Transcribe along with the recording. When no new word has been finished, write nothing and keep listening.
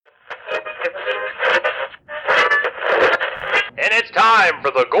time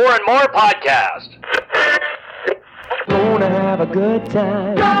for the Gore and More podcast. Gonna have a good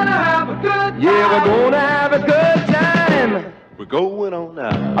time. Gonna have a good time. Yeah, we're gonna have a good time. We're going on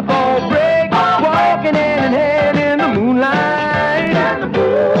now. A ball break, walking hand in hand in the moonlight.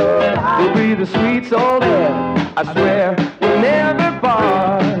 We'll be the sweet soul there. I swear we'll never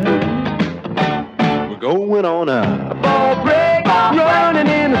part. We're going on now. A ball break, running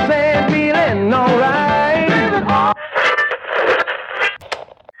in the sand, feeling alright.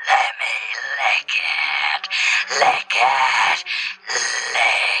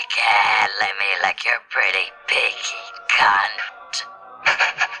 Let me lick your pretty picky cunt.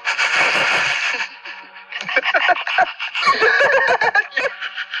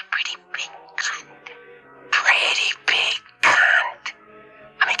 Pretty big cunt. Pretty big cunt.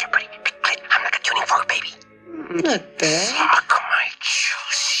 I made your pretty big clit. I'm like a tuning fork, baby. Not bad. Suck my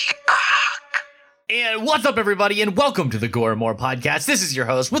juicy cock. And what's up, everybody, and welcome to the Gore and More podcast. This is your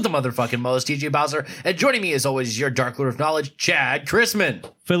host with the motherfucking most, TJ Bowser, and joining me as always is your Dark Lord of Knowledge, Chad Chrisman.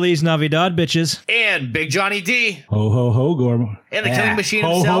 Feliz Navidad, bitches. And Big Johnny D. Ho, ho, ho, Gore. And the killing machine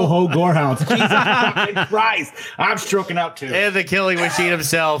ho, himself. Ho, ho, Gorehounds. Jesus Christ. I'm stroking out, too. And the killing machine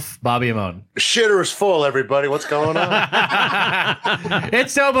himself, Bobby Amon. Shitter is full, everybody. What's going on?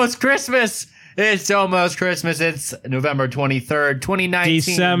 It's almost Christmas. It's almost Christmas. It's November 23rd, 2019.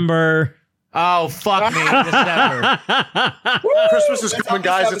 December. Oh, fuck me. December. Christmas is coming,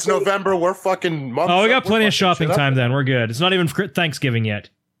 guys. It's November. We're fucking months. Oh, we got plenty of fucking shopping time then. We're good. It's not even Thanksgiving yet.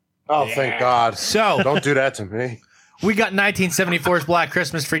 Oh, thank God. So, Don't do that to me. we got 1974's Black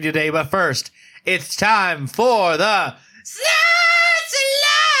Christmas for you today, but first, it's time for the Slice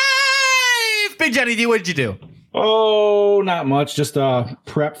of Life! Big Johnny D, what did you do? Oh, not much. Just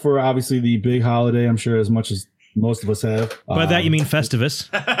prep for, obviously, the big holiday, I'm sure, as much as most of us have. By that, you mean Festivus.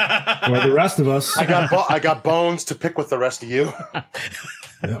 Or the rest of us. I got bones to pick with the rest of you.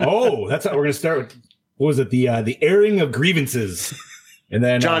 Oh, that's how we're going to start with, what was it? The airing of grievances. And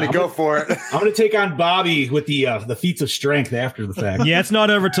then Johnny, go for it. I'm going to take on Bobby with the feats of strength after the fact. Yeah, it's not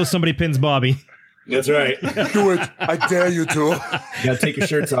over till somebody pins Bobby. That's right. Do it. I dare you to. You got to take your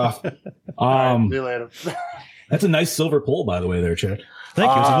shirts off. See you later. That's a nice silver pole, by the way, there, Chad.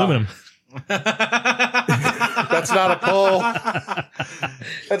 Thank you. It's aluminum. That's not a pull.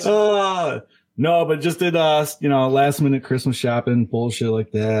 That's No, but just did last minute Christmas shopping, bullshit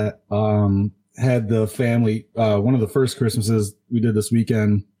like that. Had the family one of the first Christmases we did this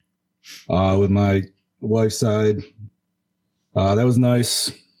weekend with my wife's side. That was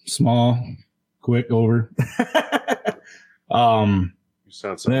nice, small, quick, over. You sound so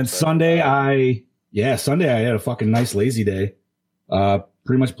And then upset. Sunday I had a fucking nice lazy day.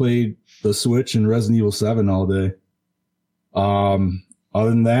 Pretty much played the Switch and Resident Evil 7 all day. Other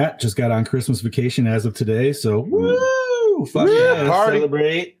than that, just got on Christmas vacation as of today. So, woo! Fuck yeah, party.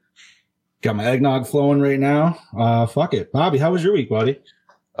 Celebrate. Got my eggnog flowing right now. Fuck it. Bobby, how was your week, buddy?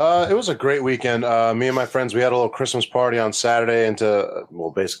 It was a great weekend. Me and my friends, we had a little Christmas party on Saturday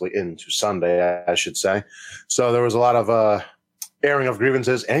basically into Sunday, I should say. So there was a lot of airing of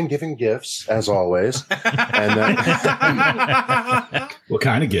grievances and giving gifts, as always. And then, What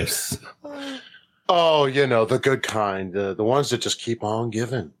kind of gifts? oh, the good kind, the ones that just keep on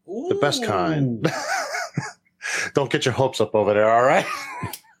giving, the best kind. Don't get your hopes up over there, all right?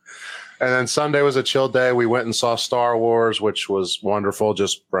 And then Sunday was a chill day. We went and saw Star Wars, which was wonderful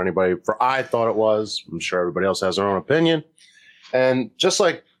just for anybody. I thought it was. I'm sure everybody else has their own opinion. And just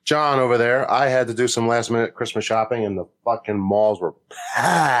like John over there, I had to do some last minute Christmas shopping and the fucking malls were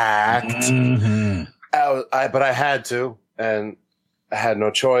packed. Mm-hmm. But I had to, and I had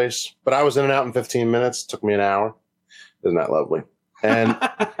no choice. But I was in and out in 15 minutes. It took me an hour. Isn't that lovely? And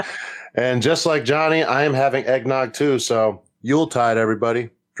and just like Johnny, I am having eggnog too. So Yuletide,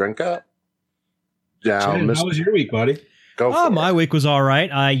 everybody. Drink up. Chad, Down, how was your week, buddy? Go for My it. week was all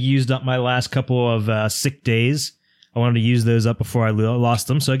right. I used up my last couple of sick days. I wanted to use those up before I lost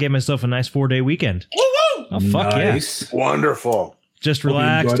them, so I gave myself a nice 4-day weekend. Oh, fuck Nice. Wonderful. yeah. Just Hope you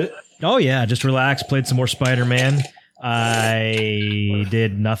relaxed. enjoyed it. Oh, yeah, just relaxed. Played some more Spider-Man. I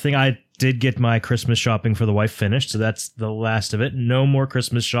did nothing. I did get my Christmas shopping for the wife finished, so that's the last of it. No more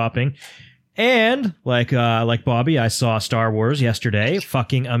Christmas shopping. And like Bobby, I saw Star Wars yesterday.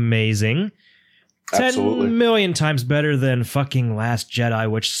 Fucking amazing. Absolutely. 10 million times better than fucking Last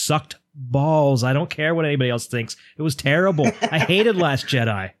Jedi, which sucked balls. I don't care what anybody else thinks. It was terrible. I hated Last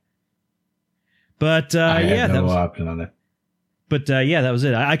Jedi. But I yeah, had that no was. option on that. But yeah, that was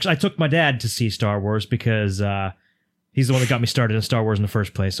it. I took my dad to see Star Wars because he's the one that got me started in Star Wars in the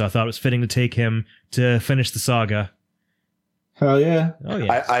first place. So I thought it was fitting to take him to finish the saga. Hell yeah. Oh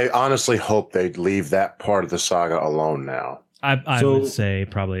yeah. I honestly hope they'd leave that part of the saga alone now. I would say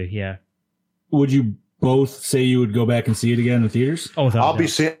probably, yeah. Would you both say you would go back and see it again in the theaters? Oh, without I'll a be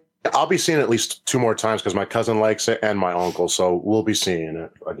doubt. seeing it at least 2 more times because my cousin likes it and my uncle, so we'll be seeing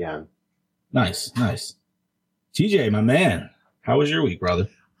it again. Nice. TJ, my man, how was your week, brother?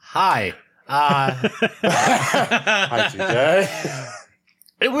 Hi. Hi, TJ.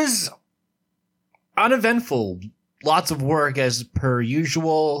 It was uneventful. Lots of work as per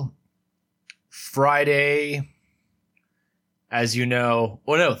usual. Friday, as you know,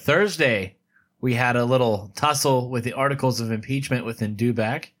 Thursday, we had a little tussle with the articles of impeachment within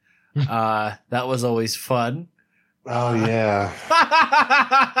Dubac. That was always fun. Oh, yeah.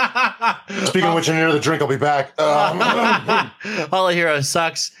 Speaking of which, you're near the drink. I'll be back. All the Hero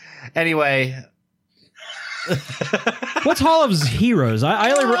sucks. Anyway. What's Hall of Heroes?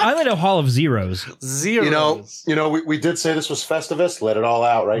 I only know Hall of Zeros. Zeros. You know, we did say this was Festivus. Let it all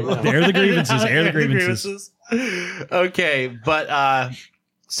out right now. Air the grievances. Air the grievances. Okay, but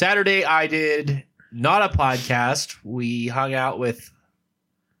Saturday I did not a podcast. We hung out with.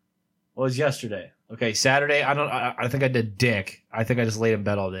 What was yesterday? Okay, Saturday I think I did Dick. I think I just laid in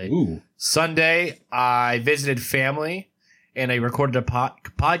bed all day. Ooh. Sunday I visited family and I recorded a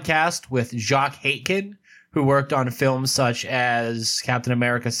podcast with Jacques Haitkin, who worked on films such as Captain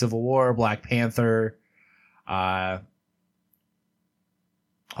America: Civil War, Black Panther, a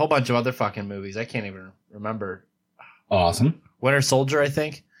whole bunch of other fucking movies. I can't even remember. Awesome. Winter Soldier, I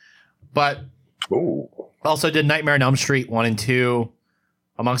think. But Ooh. also did Nightmare on Elm Street 1 and 2,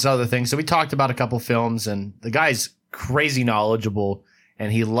 amongst other things. So we talked about a couple films, and the guy's crazy knowledgeable,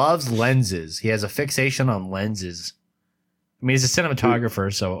 and he loves lenses. He has a fixation on lenses. I mean, he's a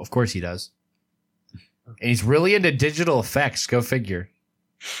cinematographer, so of course he does. And he's really into digital effects. Go figure.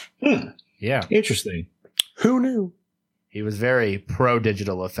 Yeah. Interesting. Who knew? He was very pro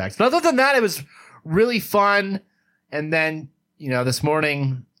digital effects. But other than that, it was really fun. And then, this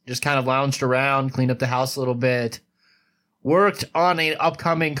morning, just kind of lounged around, cleaned up the house a little bit, worked on an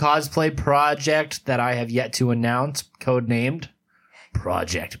upcoming cosplay project that I have yet to announce, codenamed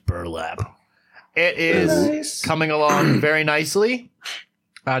Project Burlap. It is coming along very nicely.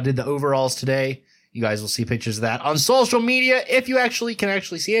 I did the overalls today. You guys will see pictures of that on social media if you can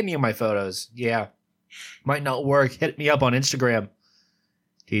see any of my photos. Yeah. Might not work. Hit me up on Instagram.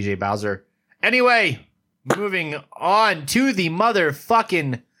 TJ Bowser. Anyway, moving on to the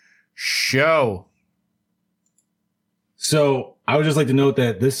motherfucking show. So I would just like to note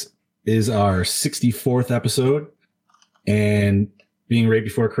that this is our 64th episode, and being right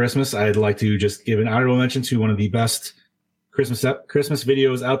before Christmas, I'd like to just give an honorable mention to one of the best Christmas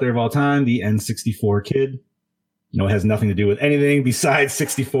videos out there of all time, the N64 Kid. It has nothing to do with anything besides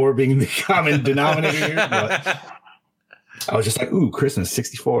 64 being the common denominator here, but I was just like, ooh, Christmas,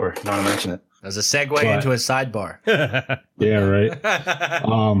 64. Not to mention it. As a segue into a sidebar. Yeah, right.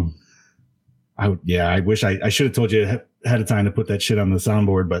 I wish I should have told you ahead of time to put that shit on the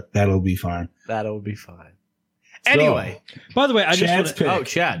soundboard, but that'll be fine. That'll be fine. Anyway. By the way, I Chad's just pick. Oh,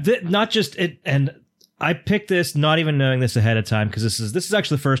 Chad. not just it, and I picked this not even knowing this ahead of time because this is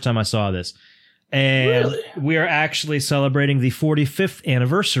actually the first time I saw this, and Really? we are actually celebrating the 45th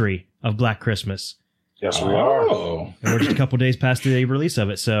anniversary of Black Christmas. Yes, we are. Oh, And we're just a couple days past the release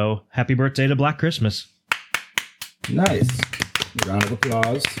of it, so happy birthday to Black Christmas. nice. Round of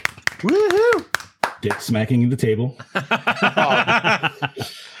applause. Woohoo! Dick smacking the table.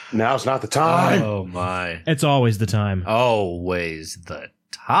 Now's not the time. Oh, my. It's always the time. Always the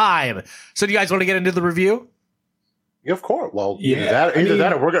time. So do you guys want to get into the review? Yeah, of course. Well, Yeah, either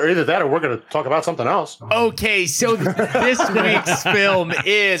that or we're going to talk about something else. Okay, so this week's film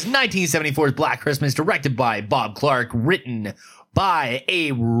is 1974's Black Christmas, directed by Bob Clark, written by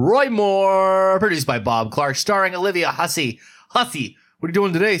Abe Roy Moore, produced by Bob Clark, starring Olivia Hussey. Hussey, what are you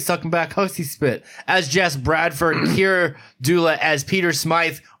doing today? Sucking back Hussey spit. As Jess Bradford, Keir Dula as Peter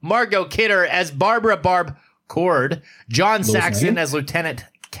Smythe, Margot Kidder as Barbara Barb Cord, John Saxon Megan. as Lieutenant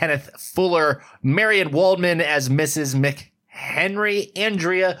Kenneth Fuller, Marion Waldman as Mrs. McHenry,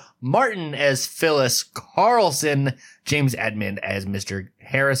 Andrea Martin as Phyllis Carlson, James Edmund as Mr.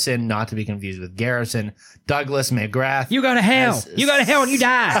 Harrison, not to be confused with Garrison, Douglas McGrath. You go to hell. As- You go to hell and you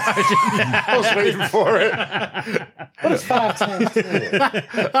die. I was waiting for it. What is 5 times 2?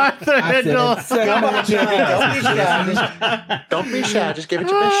 Arthur Hindle. Don't be shy. Just give it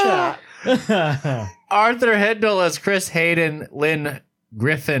your best shot. Arthur Hindle as Chris Hayden, Lynn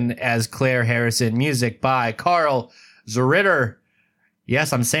Griffin as Claire Harrison. Music by Carl Zuritter.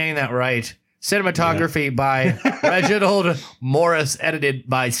 Yes, I'm saying that right. Cinematography by Reginald Morris. Edited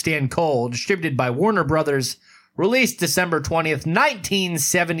by Stan Cole. Distributed by Warner Brothers. Released December 20th,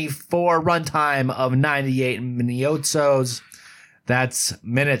 1974. Runtime of 98 minutos. That's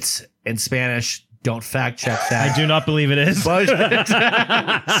minutes in Spanish. Don't fact check that. I do not believe it is. Budget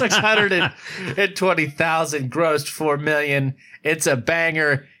 620,000, grossed 4 million. It's a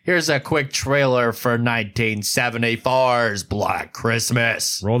banger. Here's a quick trailer for 1974's Black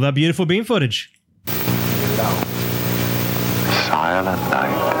Christmas. Roll that beautiful beam footage. Silent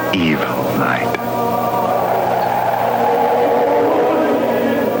night, evil night.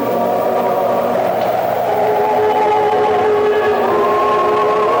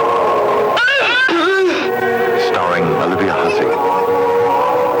 Starring Olivia Hussey.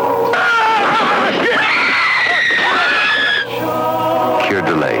 Keir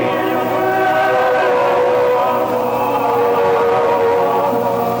Dullea.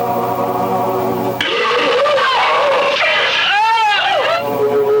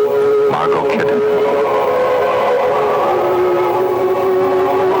 Margot Kidder.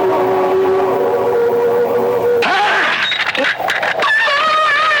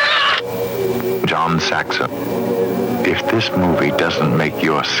 John Saxon. If this movie doesn't make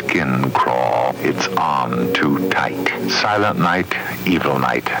your skin crawl, it's on too tight. Silent Night, Evil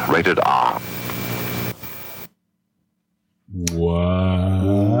Night, rated R. What?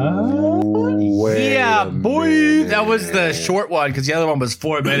 Yeah, boy. That was the short one because the other one was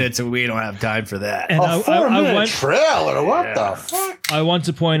 4 minutes and we don't have time for that. And A 4-minute want, trailer. What the fuck? I want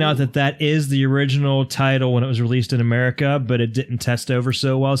to point out that is the original title when it was released in America, but it didn't test over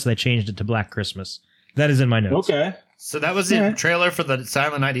so well, so they changed it to Black Christmas. That is in my notes. Okay. So that was the trailer for the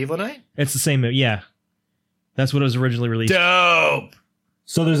Silent Night, Evil Night? It's the same movie. Yeah. That's what it was originally released. Dope.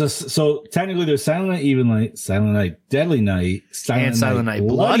 So technically there's Silent Night, Evil Night, Silent Night, Deadly Night, And Silent Night,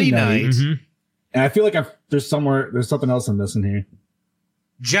 Bloody Night. Mhm. And I feel like there's something else I'm missing here.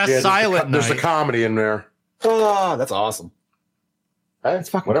 Just Yeah, Silent Night. There's the comedy in there. Oh, that's awesome. That's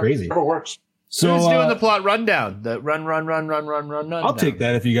fucking crazy. Whatever works. So Who's doing the plot rundown? The run. I'll take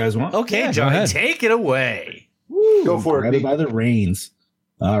that if you guys want. Okay, Yeah, go Johnny, ahead. take it away. Go for it, Grab it B. by the reins.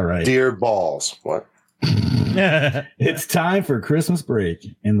 All right. Dear balls. What? It's time for Christmas break,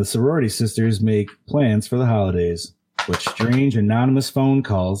 and the sorority sisters make plans for the holidays. With strange anonymous phone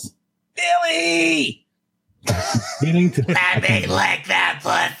calls, Billy! Getting to like that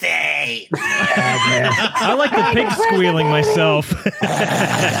pussy. I like the pig squealing myself.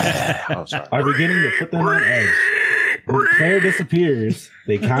 Oh, sorry. are beginning to put them on edge. When Claire disappears,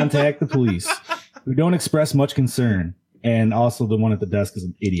 they contact the police, who don't express much concern. And also, the one at the desk is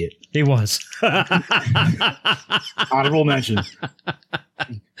an idiot. He was. Honorable mention.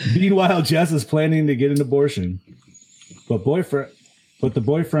 Meanwhile, Jess is planning to get an abortion, but the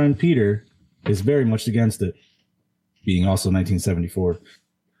boyfriend Peter is very much against it, being also 1974.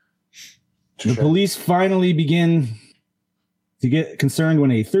 The police finally begin to get concerned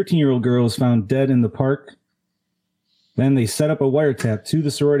when a 13-year-old girl is found dead in the park. Then they set up a wiretap to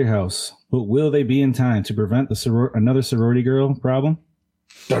the sorority house. But will they be in time to prevent another sorority girl problem?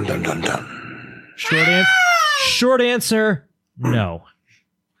 Dun, dun, dun, dun. Short answer, no.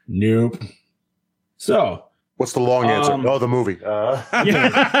 Nope. So, What's the long answer? Um, Oh, the movie.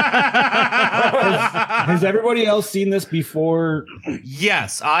 has everybody else seen this before?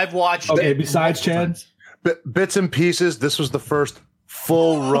 Yes, I've watched Okay, it. besides Chad? Bits and pieces. This was the first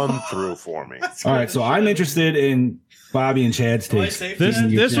full run through for me. All right, so I'm interested in Bobby and Chad's takes.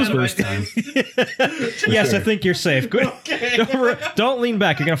 This was first time. Yes, I think you're safe. Good. Don't lean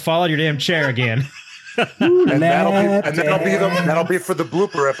back. You're gonna fall out of your damn chair again. And that'll be for the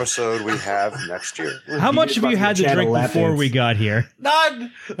blooper episode we have next year. How much have you had to Chad drink lap before dance. we got here?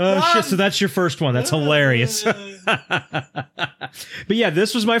 None. Oh shit! So that's your first one. That's hilarious. But yeah,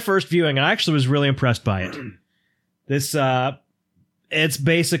 this was my first viewing, and I actually was really impressed by it. This, it's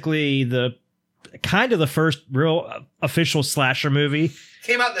basically the first real official slasher movie.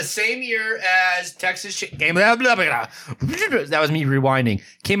 Came out the same year as Texas. That was me rewinding.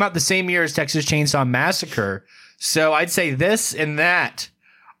 Came out the same year as Texas Chainsaw Massacre. So I'd say this and that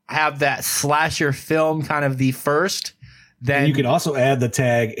have that slasher film kind of the first. Then And you could also add the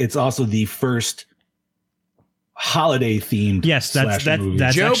tag. It's also the first holiday themed. Yes, that's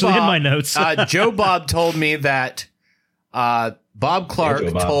Joe actually in Bob- my notes. Joe Bob told me that Bob Clark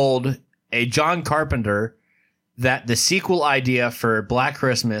Joe Bob. told a John Carpenter that the sequel idea for Black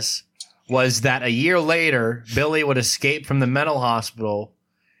Christmas was that a year later, Billy would escape from the mental hospital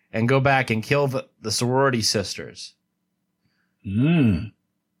and go back and kill the sorority sisters.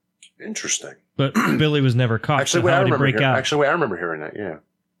 Interesting. But Billy was never caught. Actually, so wait, I how did he remember break out? Actually, wait, I remember hearing that. Yeah.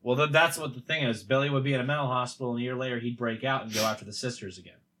 Well, then that's what the thing is. Billy would be in a mental hospital, and a year later, he'd break out and go after the sisters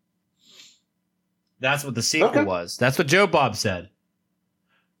again. That's what the sequel was. That's what Joe Bob said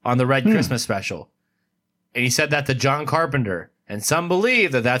on the Red Christmas special. And he said that to John Carpenter. And some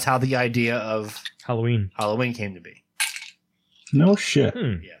believe that that's how the idea of Halloween. Halloween came to be. No shit.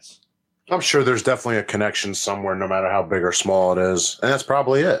 Yes. I'm sure there's definitely a connection somewhere, no matter how big or small it is. And that's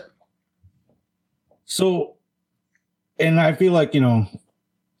probably it. So, and I feel like,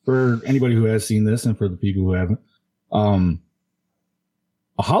 for anybody who has seen this and for the people who haven't,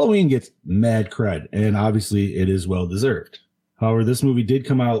 Halloween gets mad cred, and obviously it is well deserved. However, this movie did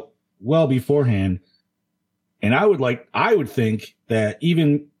come out well beforehand, and I would think that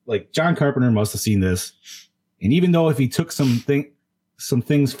even like John Carpenter must have seen this, and even though if he took some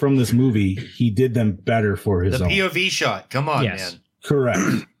things from this movie, he did them better for his The own. POV shot. Come on, Yes. man. Correct.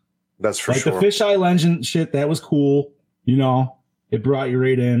 That's for Like sure. the fisheye legend shit, that was cool. It brought you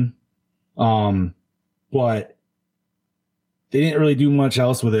right in. But they didn't really do much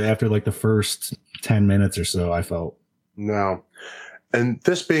else with it after like the first 10 minutes or so, I felt. No. And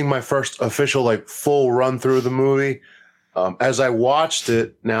this being my first official, like, full run through the movie, as I watched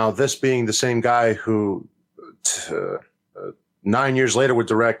it, now this being the same guy who 9 years later would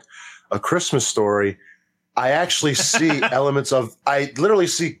direct A Christmas Story, I actually see I literally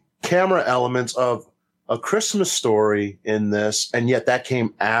see camera elements of A Christmas Story in this, and yet that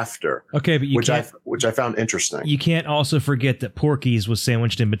came after, Okay, but which I found interesting. you can't also forget that Porky's was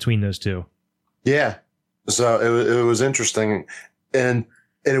sandwiched in between those two. Yeah. So it was interesting, and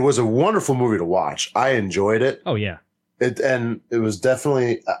it was a wonderful movie to watch. I enjoyed it. Oh yeah. It was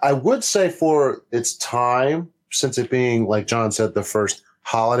definitely, I would say, for its time, since it being, like John said, the first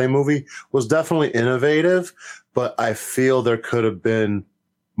holiday movie, was definitely innovative, but I feel there could have been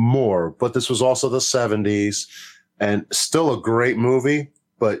more. But this was also the 70s, and still a great movie,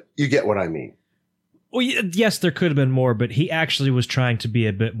 but you get what I mean. Well, yes, there could have been more, but he actually was trying to be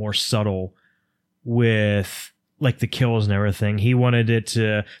a bit more subtle with like the kills and everything. He wanted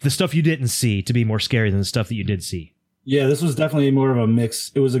the stuff you didn't see to be more scary than the stuff that you did see. Yeah, this was definitely more of a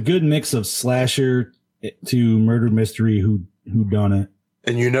mix. It was a good mix of slasher to murder mystery who done it.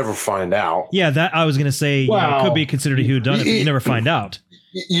 And you never find out. Yeah, that I was going to say, Wow. it could be considered a whodunit, but you never find out.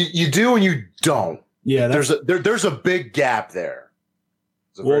 You do and you don't. Yeah, There's a big gap there.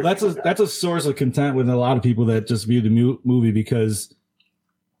 well, that's a source of content with a lot of people that just view the movie because,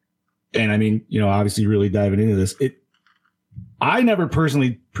 and I mean, obviously really diving into this, I never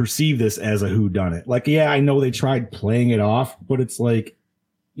personally perceived this as a whodunit. Like, yeah, I know they tried playing it off, but it's like,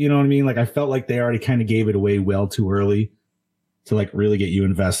 you know what I mean? Like, I felt like they already kind of gave it away well too early to like really get you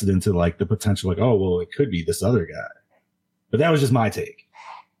invested into like the potential, like, oh, well, it could be this other guy. But that was just my take.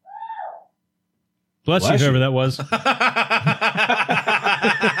 Bless you, whoever that was.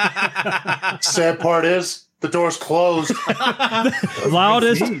 Sad part is the door's closed.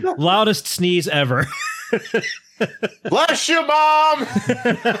 loudest sneeze ever. Bless you, Mom.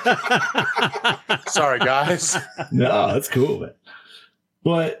 Sorry, guys. No, that's cool, man.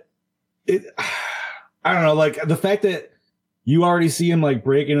 But I don't know, like the fact that you already see him like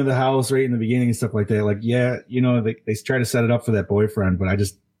break into the house right in the beginning and stuff like that. Like, yeah, they try to set it up for that boyfriend, but I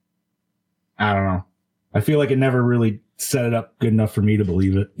don't know. I feel like it never really set it up good enough for me to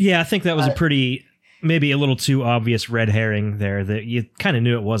believe it. Yeah, I think that was maybe a little too obvious red herring there that you kind of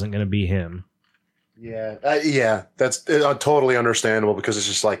knew it wasn't going to be him. Yeah, that's totally understandable because it's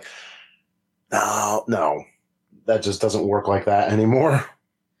just like, no, that just doesn't work like that anymore.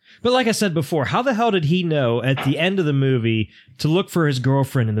 But like I said before, how the hell did he know at the end of the movie to look for his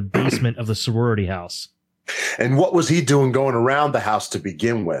girlfriend in the basement of the sorority house? And what was he doing going around the house to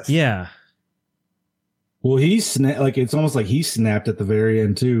begin with? Yeah. Well, it's almost like he snapped at the very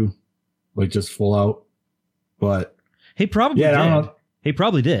end too, like just full out. But he probably I don't did. know. He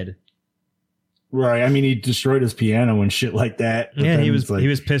probably did. Right. I mean, he destroyed his piano and shit like that. Yeah, he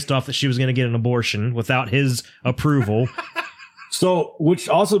was pissed off that she was going to get an abortion without his approval. So, which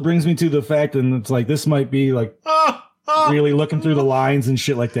also brings me to the fact, and it's like, this might be like really looking through the lines and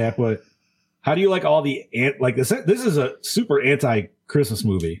shit like that, but how do you like all the, like this is a super anti-Christmas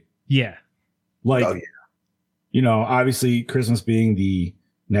movie. Yeah. Like, Oh, yeah. Obviously Christmas being the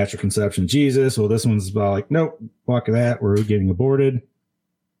natural conception of Jesus. Well, this one's about like, nope, fuck that. We're getting aborted.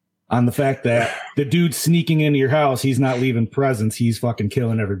 On the fact that the dude sneaking into your house, he's not leaving presents. He's fucking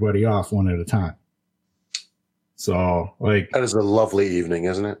killing everybody off one at a time. So, like, That is a lovely evening,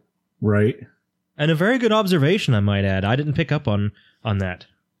 isn't it? right. And a very good observation, I might add. I didn't pick up on that.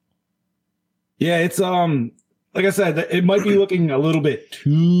 Yeah, it's like I said, it might be looking a little bit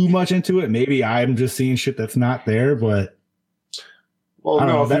too much into it. Maybe I'm just seeing shit that's not there, but Well, I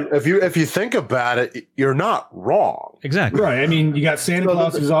no. don't know, If you think about it, you're not wrong. Exactly. right. I mean, you got Santa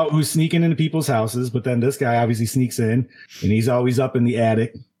Claus who's sneaking into people's houses, but then this guy obviously sneaks in and he's always up in the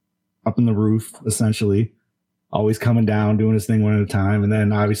attic, up in the roof, essentially. always coming down, doing his thing one at a time. And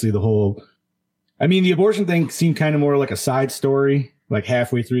then obviously the abortion thing seemed kind of more like a side story, like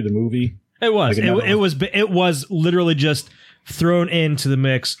halfway through the movie. It was. Like It was literally just thrown into the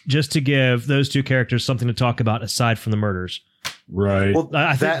mix just to give those two characters something to talk about aside from the murders. Right. Well,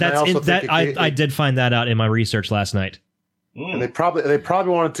 I think I did find that out in my research last night. And they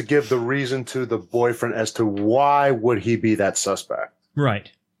probably wanted to give the reason to the boyfriend as to why would he be that suspect.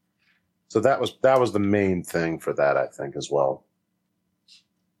 Right. So that was the main thing for that, I think, as well.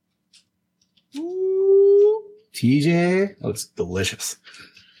 TJ, that looks delicious.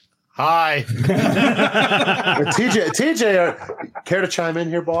 Hi. TJ, care to chime in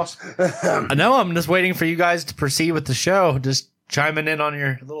here, boss? No, I'm just waiting for you guys to proceed with the show. Just chiming in on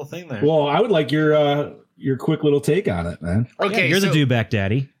your little thing there. Well, I would like your quick little take on it, man. Okay, you're the dewback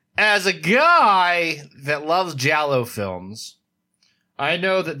daddy. As a guy that loves Giallo films, I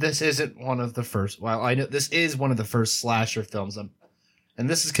know that this isn't one of the first. Well, I know this is one of the first slasher films, and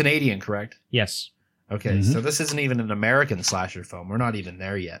this is Canadian, correct? Yes. Okay, so this isn't even an American slasher film. We're not even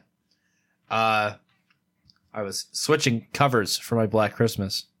there yet. I was switching covers for my Black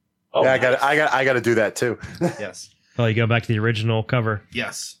Christmas. Oh, yeah, I got to do that too. Yes. Oh, you go back to the original cover.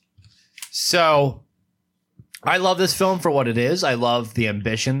 Yes. So I love this film for what it is. I love the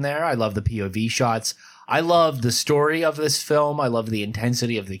ambition there. I love the POV shots. I love the story of this film. I love the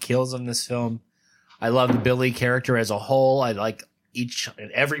intensity of the kills in this film. I love the Billy character as a whole. I like each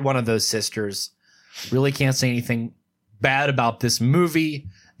and every one of those sisters. Really can't say anything bad about this movie.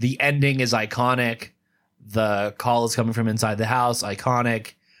 The ending is iconic. The call is coming from inside the house.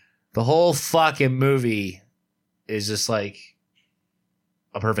 Iconic. The whole fucking movie is just like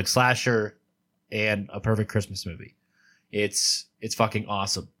a perfect slasher and a perfect Christmas movie. It's fucking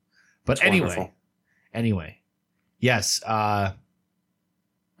awesome. But It's wonderful. anyway, yes. I'd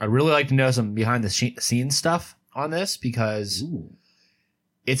really like to know some behind the scenes stuff on this because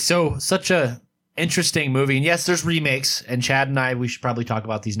it's such a interesting movie. And yes, there's remakes, and Chad and I, we should probably talk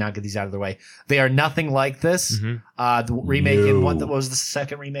about these now, get these out of the way. They are nothing like this. The remake in what was the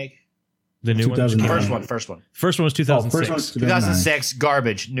second remake? The new one? 2009. First one. First one was 2006. 2006,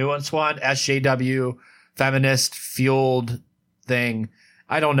 garbage. New one, SJW, feminist fueled thing.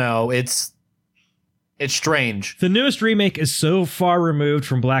 I don't know. It's strange. The newest remake is so far removed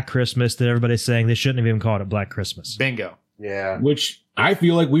from Black Christmas that everybody's saying they shouldn't have even called it Black Christmas. Bingo. Yeah. Which I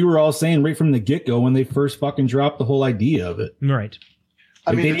feel like we were all saying right from the get-go when they first fucking dropped the whole idea of it. Right.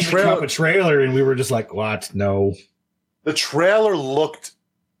 I Like, mean, they the didn't drop a trailer and we were just like, what? No. The trailer looked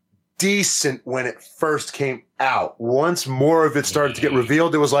decent when it first came out. Once more of it started to get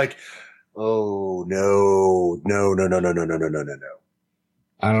revealed, it was like, oh no.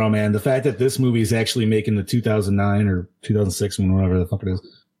 I don't know, man. The fact that this movie is actually making the 2009 or 2006 one, whatever the fuck it is,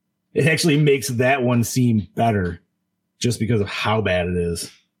 it actually makes that one seem better just because of how bad it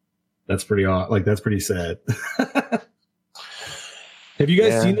is. That's pretty that's pretty sad. Have you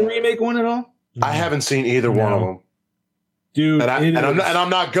guys seen the remake one at all? I haven't seen either one of them. Dude, I'm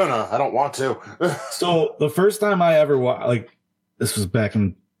not gonna. I don't want to. So the first time I ever watched, this was back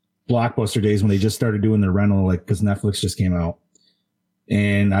in Blockbuster days when they just started doing their rental, because Netflix just came out.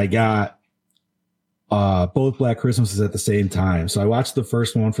 And I got both Black Christmases at the same time. So I watched the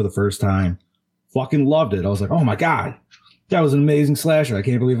first one for the first time. Fucking loved it. I was like, oh my God, that was an amazing slasher. I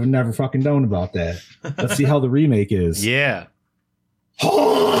can't believe I've never fucking known about that. Let's see how the remake is. Yeah. That's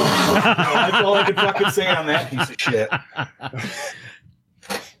all I can fucking say on that piece of shit.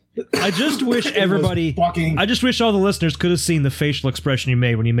 I just wish everybody, I just wish all the listeners could have seen the facial expression you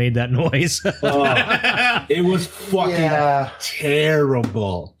made when you made that noise. It was fucking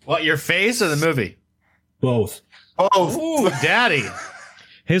terrible. What, your face or the movie? Both. Ooh, daddy.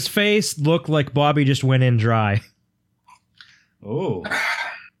 His face looked like Bobby just went in dry. Ooh.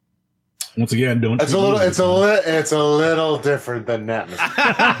 Once again, don't. It's a little different than that.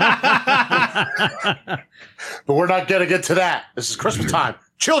 But we're not gonna get to that. This is Christmas time.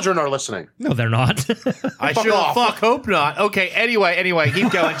 Children are listening. No, they're not. I sure the fuck hope not. Okay, anyway,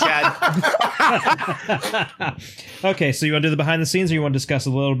 keep going, Chad. Okay, so you want to do the behind the scenes or you want to discuss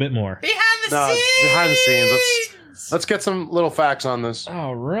a little bit more? Behind the scenes. Let's get some little facts on this.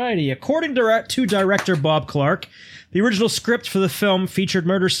 Alrighty. According to director Bob Clark, the original script for the film featured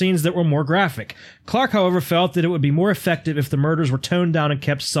murder scenes that were more graphic. Clark, however, felt that it would be more effective if the murders were toned down and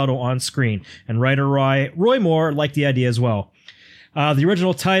kept subtle on screen, and writer Roy Moore liked the idea as well. The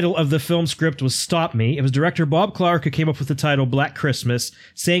original title of the film script was Stop Me. It was director Bob Clark who came up with the title Black Christmas,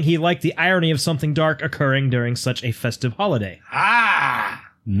 saying he liked the irony of something dark occurring during such a festive holiday.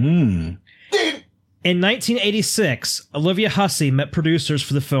 In 1986, Olivia Hussey met producers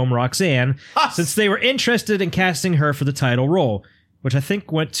for the film Roxanne since they were interested in casting her for the title role, which I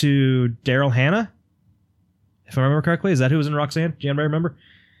think went to Daryl Hannah, if I remember correctly. Is that who was in Roxanne? Do anybody remember?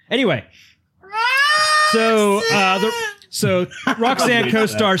 Anyway, so Roxanne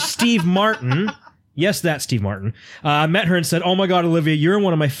co-star Steve Martin, yes, that's Steve Martin, met her and said, "Oh my God, Olivia, you're in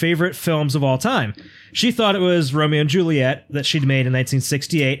one of my favorite films of all time." She thought it was Romeo and Juliet that she'd made in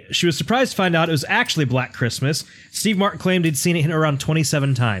 1968. She was surprised to find out it was actually Black Christmas. Steve Martin claimed he'd seen it around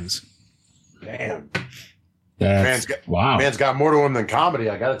 27 times. Damn. That's, wow. Man's got more to him than comedy,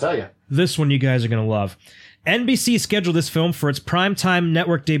 I gotta tell you. This one you guys are going to love. NBC scheduled this film for its primetime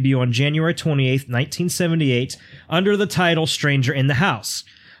network debut on January 28th, 1978, under the title Stranger in the House.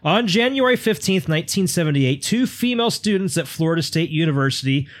 On January 15th, 1978, 2 female students at Florida State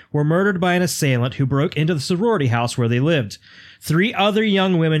University were murdered by an assailant who broke into the sorority house where they lived. 3 other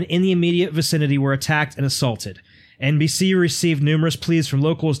young women in the immediate vicinity were attacked and assaulted. NBC received numerous pleas from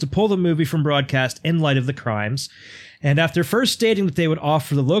locals to pull the movie from broadcast in light of the crimes, and after first stating that they would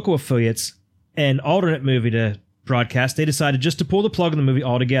offer the local affiliates an alternate movie to broadcast, they decided just to pull the plug on the movie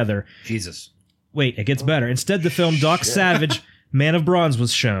altogether. Jesus. Wait, it gets better. Instead, the film Doc Savage, Man of Bronze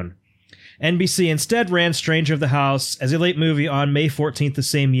was shown. NBC instead ran Stranger of the House as a late movie on May 14th the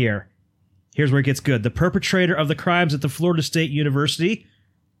same year. Here's where it gets good. The perpetrator of the crimes at the Florida State University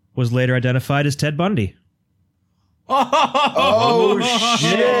was later identified as Ted Bundy. Oh,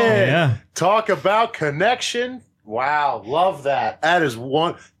 shit. Yeah. Talk about connection. Wow, love that. That is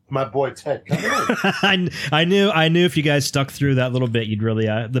one. My boy Ted. Come in. I knew if you guys stuck through that little bit, you'd really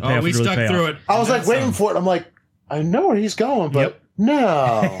the payoff would really pay off. it. I was like waiting for it. I'm like, I know where he's going, but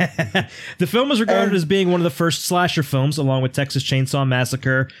no. The film was regarded as being one of the first slasher films, along with Texas Chainsaw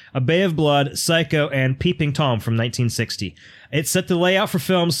Massacre, A Bay of Blood, Psycho, and Peeping Tom from 1960. It set the layout for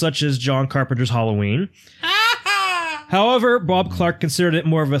films such as John Carpenter's Halloween. However, Bob Clark considered it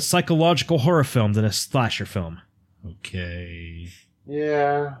more of a psychological horror film than a slasher film. Okay.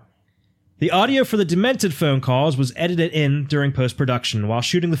 Yeah. The audio for the demented phone calls was edited in during post-production. While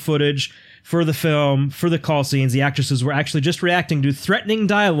shooting the footage for the film, for the call scenes, the actresses were actually just reacting to threatening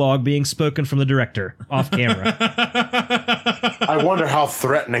dialogue being spoken from the director off camera. I wonder how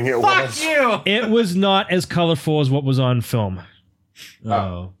threatening it was. Fuck you! It was not as colorful as what was on film.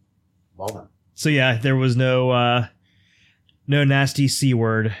 Oh. Well then. So yeah, there was no nasty C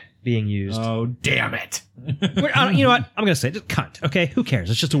word being used. Oh, damn it. You know what? I'm going to say it. Just cunt. Okay? Who cares?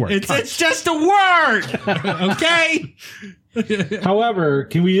 It's just a word. It's just a word. Okay? However,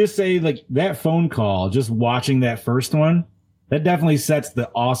 can we just say, like, that phone call, just watching that first one, that definitely sets the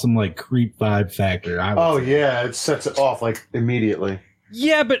awesome, like, creep vibe factor. Oh, yeah. It sets it off, like, immediately.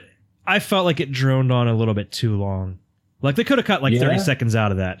 Yeah, but I felt like it droned on a little bit too long. Like, they could have cut, like, 30 seconds out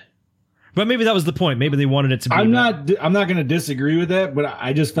of that. But maybe that was the point. Maybe they wanted it to be. I'm not going to disagree with that, but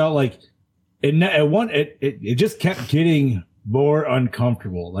I just felt like it just kept getting more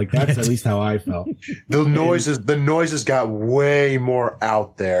uncomfortable. Like that's at least how I felt. The noises got way more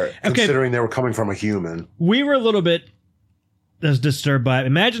out there, considering they were coming from a human. We were a little bit disturbed by it.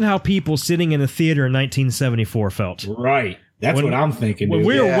 Imagine how people sitting in a theater in 1974 felt. Right. That's what I'm thinking. When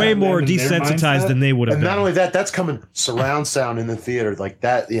we were way more desensitized than they would have and been. Not only that, that's coming surround sound in the theater like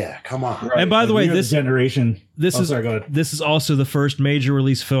that. Yeah, come on. Right. And by the way, this generation. This is also the first major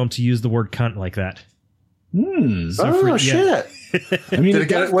release film to use the word cunt like that. So shit. I mean, did it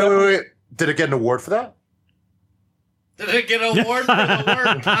get wait. Did it get an award for that? Did it get an award for the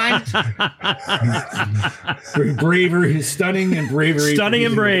word cunt? Bravery, stunning and bravery. Stunning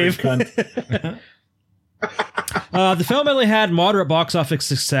and brave. The film only had moderate box office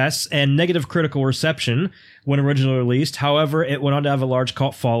success and negative critical reception when originally released. However, it went on to have a large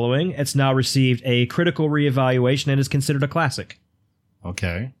cult following. It's now received a critical reevaluation and is considered a classic.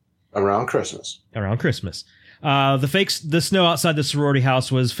 Okay. Around Christmas. The snow outside the sorority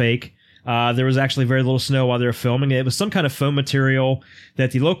house was fake. There was actually very little snow while they were filming. It was some kind of foam material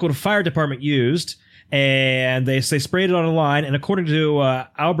that the local fire department used. And they sprayed it on a line, and according to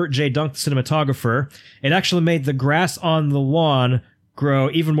Albert J. Dunk, the cinematographer, it actually made the grass on the lawn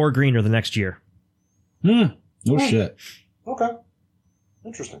grow even more greener the next year. No shit. Okay.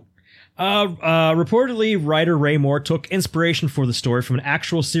 Interesting. Reportedly, writer Ray Moore took inspiration for the story from an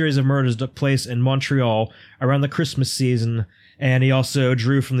actual series of murders that took place in Montreal around the Christmas season, and he also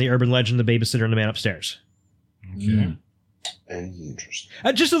drew from the urban legend The Babysitter and the Man Upstairs. Okay. Interesting.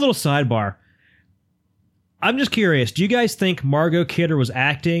 Just a little sidebar. I'm just curious, do you guys think Margot Kidder was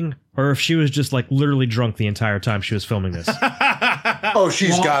acting, or if she was just like literally drunk the entire time she was filming this? Oh,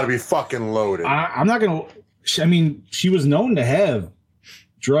 she's got to be fucking loaded. I'm not going to... I mean, she was known to have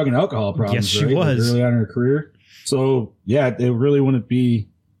drug and alcohol problems. Yes, she right? was. Like, early on in her career. So yeah, it really wouldn't be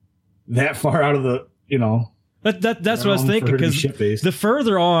that far out of the, That's what I was thinking, because the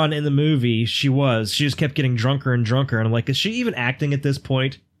further on in the movie she just kept getting drunker and drunker, and I'm like, is she even acting at this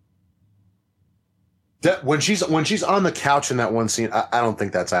point? When she's on the couch in that one scene, I don't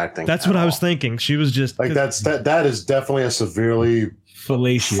think that's acting. That's what I was thinking. She was just like that is definitely a severely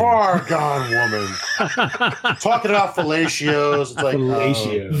fellatio, far gone woman. Talking about fellatios, it's like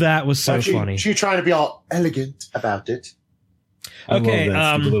fellatio. That was so funny. She trying to be all elegant about it. Okay,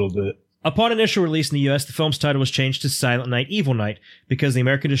 I love that a little bit. Upon initial release in the U.S., the film's title was changed to Silent Night, Evil Night because the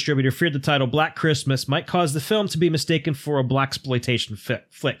American distributor feared the title Black Christmas might cause the film to be mistaken for a blaxploitation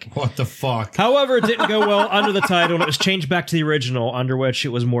flick. What the fuck? However, it didn't go well under the title, and it was changed back to the original, under which it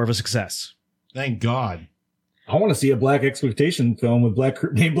was more of a success. Thank God. I want to see a black exploitation film with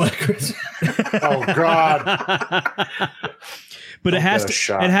named Black Christmas. Oh God! But it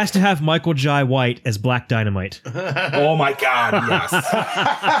has to have Michael Jai White as Black Dynamite. Oh my God! Yes.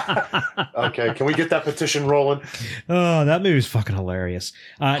 Okay, can we get that petition rolling? Oh, that movie's fucking hilarious.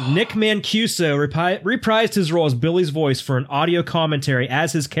 Nick Mancuso reprised his role as Billy's voice for an audio commentary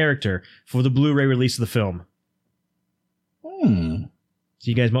as his character for the Blu-ray release of the film. So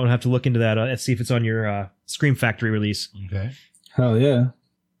you guys might have to look into that and see if it's on your Scream Factory release. Okay. Hell yeah.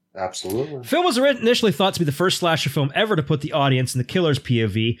 Absolutely. The film was initially thought to be the first slasher film ever to put the audience in the killer's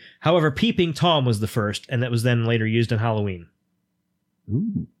POV. However, Peeping Tom was the first, and that was then later used in Halloween.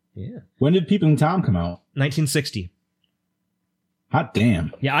 Ooh. Yeah. When did Peeping Tom come out? 1960. Hot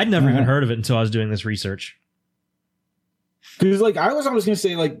damn. Yeah, I'd never even heard of it until I was doing this research. Because, I was always going to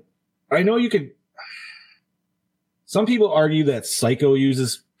say, I know you could... Some people argue that Psycho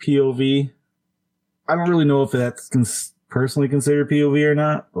uses POV. I don't really know if that's personally considered POV or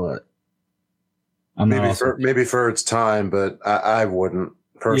not, but maybe for its time, but I wouldn't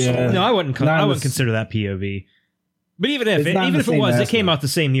personally. Yeah. No, I wouldn't consider that POV. But even if it was, it came out the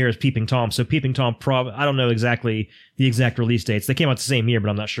same year as Peeping Tom. So Peeping Tom, I don't know exactly the exact release dates. They came out the same year, but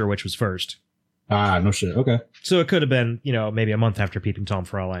I'm not sure which was first. No shit. Okay. So it could have been, maybe a month after Peeping Tom,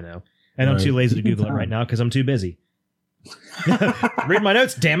 for all I know. And I'm too lazy to Google it right now because I'm too busy. Read my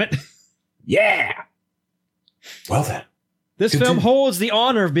notes, damn it. Yeah. Well then. This film holds the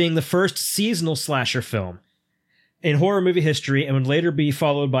honor of being the first seasonal slasher film in horror movie history and would later be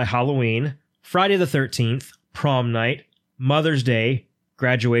followed by Halloween, Friday the 13th, Prom Night, Mother's Day,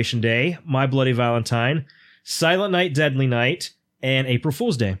 Graduation Day, My Bloody Valentine, Silent Night, Deadly Night, and April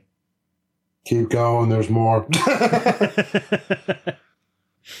Fool's Day. Keep going, there's more.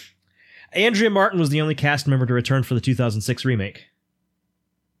 Andrea Martin was the only cast member to return for the 2006 remake.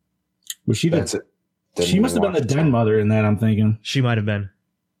 Was she That's it. She must have been the den mother in that, I'm thinking. She might have been.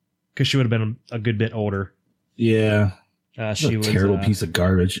 Because she would have been a good bit older. Yeah. She was a terrible piece of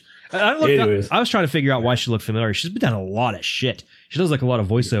garbage. I was trying to figure out why she looked familiar. She's been doing a lot of shit. She does a lot of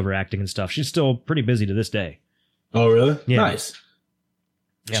voiceover acting and stuff. She's still pretty busy to this day. Oh, really? Yeah. Nice.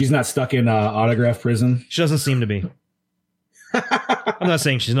 Yeah. She's not stuck in autograph prison? She doesn't seem to be. I'm not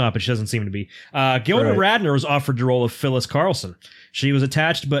saying she's not, but she doesn't seem to be. Gilda Radner was offered the role of Phyllis Carlson. She was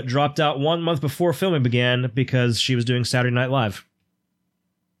attached but dropped out 1 month before filming began because she was doing Saturday Night Live.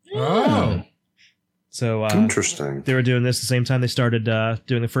 Oh. So interesting. They were doing this the same time they started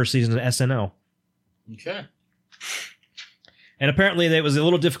doing the first season of SNL. Okay. And apparently it was a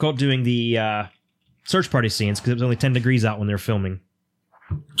little difficult doing the search party scenes because it was only 10 degrees out when they were filming.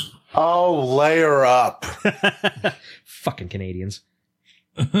 Oh, layer up. Fucking Canadians.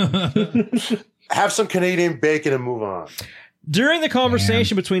 Have some Canadian bacon and move on. During the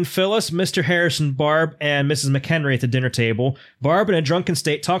conversation between Phyllis, Mr. Harrison, Barb, and Mrs. McHenry at the dinner table, Barb, in a drunken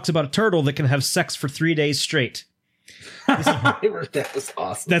state, talks about a turtle that can have sex for 3 days straight. That was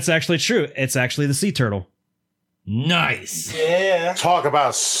awesome. That's actually true. It's actually the sea turtle. Nice. Yeah. Talk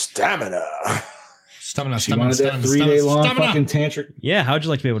about stamina. She wanted that 3 day long fucking tantric. Yeah, how'd you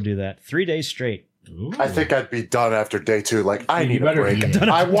like to be able to do that? 3 days straight. Ooh. I think I'd be done after day 2. I need a break. be done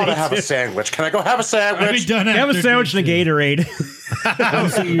I after want to day have 2. a sandwich. Can I go have a sandwich? I'd be done Have a after sandwich and a day 2.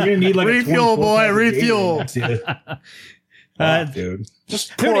 Gatorade. So you're gonna need a Refuel, 24 boy, pack of refuel. Gatorade. Yeah. Dude.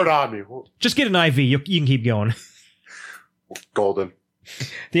 Just pour it on me. Just get an IV. You can keep going. Golden.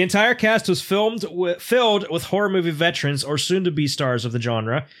 The entire cast was filled with horror movie veterans or soon-to-be stars of the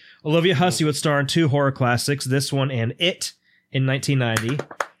genre. Olivia Hussey would star in 2 horror classics, this one and It, in 1990.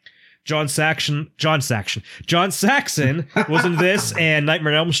 John Saxon was in this and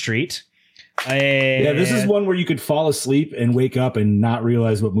Nightmare on Elm Street. Yeah, this is one where you could fall asleep and wake up and not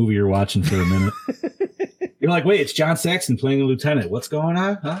realize what movie you're watching for a minute. You're like, wait, it's John Saxon playing a lieutenant. What's going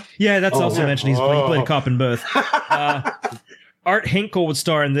on? Huh? Yeah, that's also yeah. mentioned. He played a cop in both. Art Hinkle would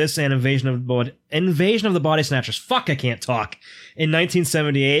star in this and Invasion of the Body Snatchers. Fuck, I can't talk. In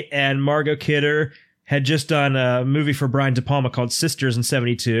 1978, and Margot Kidder had just done a movie for Brian De Palma called Sisters in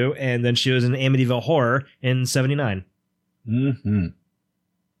 72, and then she was in Amityville Horror in 79. Mm-hmm.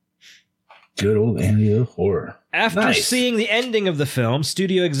 Good old Amityville Horror. After seeing the ending of the film,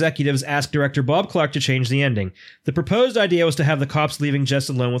 studio executives asked director Bob Clark to change the ending. The proposed idea was to have the cops leaving Jess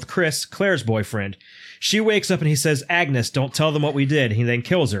alone with Chris, Claire's boyfriend. She wakes up and he says, "Agnes, don't tell them what we did." He then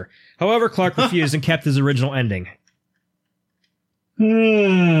kills her. However, Clark refused and kept his original ending.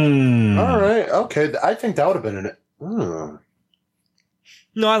 All right. Okay. I think that would have been in it. No,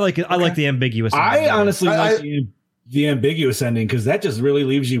 I like it. I like the ambiguous ending. I honestly like the ambiguous ending because that just really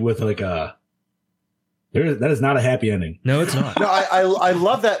leaves you with like a. That is not a happy ending. No, it's not. No, I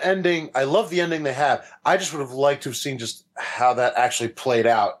love that ending. I love the ending they have. I just would have liked to have seen just how that actually played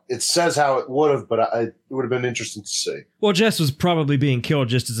out. It says how it would have, but it would have been interesting to see. Well, Jess was probably being killed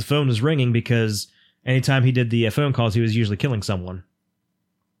just as the phone was ringing because anytime he did the phone calls, he was usually killing someone.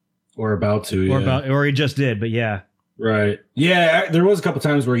 Or about to, or he just did, but yeah. Right. Yeah, there was a couple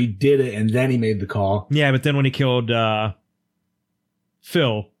times where he did it and then he made the call. Yeah, but then when he killed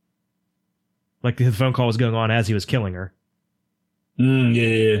Phil, like the phone call was going on as he was killing her.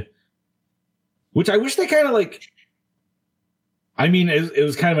 Yeah. Which I wish they kind of like. I mean, it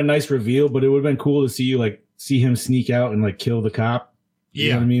was kind of a nice reveal, but it would have been cool to see him sneak out and like kill the cop. You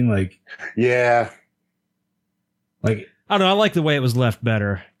know what I mean? Like, yeah. Like, I don't know. I like the way it was left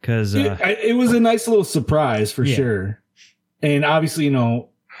better because it was a nice little surprise for sure. And obviously,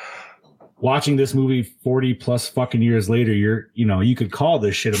 watching this movie 40 plus fucking years later, you could call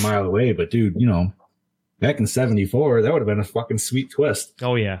this shit a mile away, but dude, back in 74, that would have been a fucking sweet twist.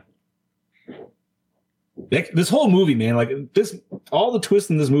 Oh yeah. This whole movie, man, all the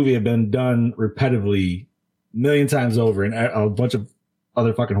twists in this movie have been done repetitively a million times over in a bunch of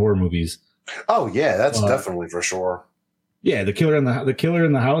other fucking horror movies. Oh yeah, that's definitely for sure. Yeah, the killer in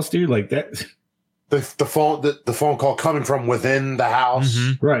the house, dude, like that. The phone call coming from within the house.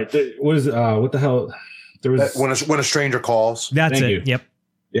 Mm-hmm. Right. What the hell? There was when a stranger calls. That's Thank it. you.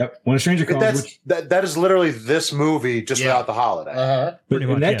 Yep. When a stranger calls. That is literally this movie just without the holiday.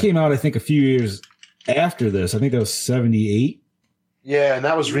 That came out, I think, a few years after this. I think that was 78. Yeah, and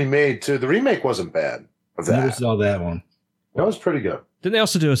that was remade too. The remake wasn't bad of that. Never saw that one. That was pretty good. Didn't they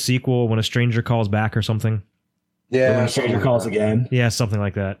also do a sequel, When a Stranger Calls Back or something? Yeah. When a stranger calls again. Yeah, something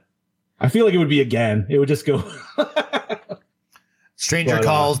like that. I feel like it would be again. It would just go. Stranger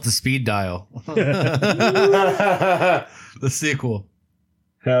Calls, the speed dial. The sequel.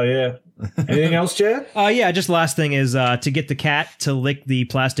 Hell yeah. Anything else, Chad? Yeah, just last thing is to get the cat to lick the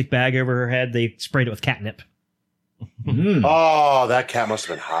plastic bag over her head, they sprayed it with catnip. Oh, that cat must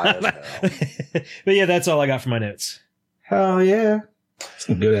have been high as hell. But yeah, that's all I got for my notes. Hell yeah.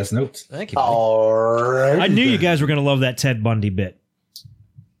 Some good ass notes. Thank you. All right. I knew you guys were going to love that Ted Bundy bit.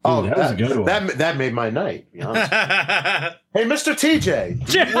 Oh, that was a good one. That made my night, to be honest. Hey, Mr. TJ.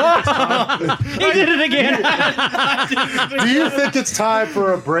 He did it again. Do you think it's time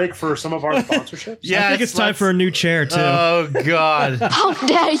for a break for some of our sponsorships? Yeah, I think it's time for a new chair, too. Oh, God. How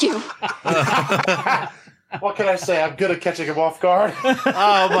dare you? What can I say? I'm good at catching him off guard.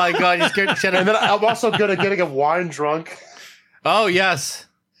 Oh, my God. You scared the shit out of And then I'm also good at getting him wine drunk. Oh, yes.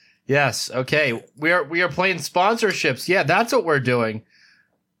 Yes. Okay. We are playing sponsorships. Yeah, that's what we're doing.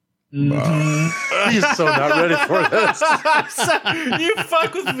 He's so not ready for this. You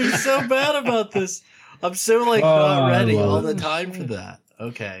fuck with me so bad about this. I'm so not ready all the time for that.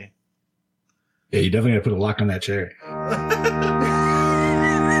 Okay. Yeah, you definitely got to put a lock on that chair.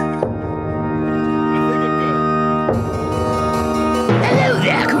 Hello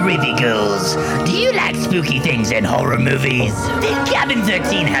there, creepy ghouls. Do you like spooky things and horror movies? Then Cabin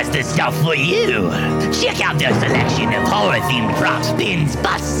 13 has the stuff for you. Check out their selection of horror-themed props, pins,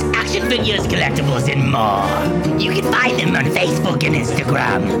 busts, action figures, collectibles, and more. You can find them on Facebook and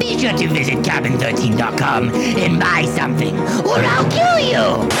Instagram. Be sure to visit cabin13.com and buy something, or I'll kill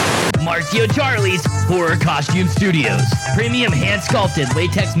you. Marcio Charlie's Horror Costume Studios. Premium hand-sculpted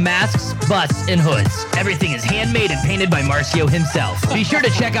latex masks, busts, and hoods. Everything is handmade and painted by Marcio himself. Be sure to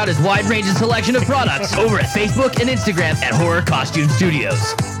check out his wide range and selection of products over at Facebook and Instagram at Horror Costume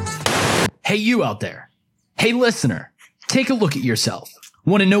Studios. Hey, you out there. Hey, listener. Take a look at yourself.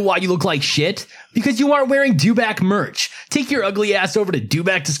 Want to know why you look like shit? Because you aren't wearing Dewback merch. Take your ugly ass over to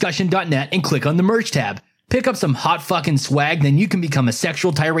dewbackdiscussion.net and click on the merch tab. Pick up some hot fucking swag, then you can become a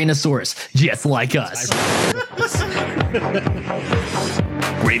sexual Tyrannosaurus, just like us.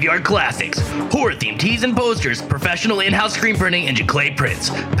 Graveyard Classics. Horror-themed tees and posters, professional in-house screen printing, and Jaclay prints.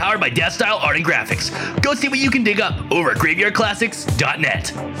 Powered by Death Style Art and Graphics. Go see what you can dig up over at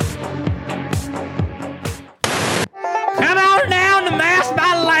graveyardclassics.net. Come on down to Mask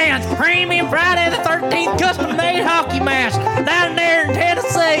by Lance, Premium Friday the 13th custom-made hockey mask down there in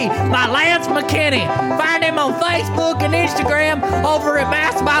Tennessee by Lance McKinney. Find him on Facebook and Instagram over at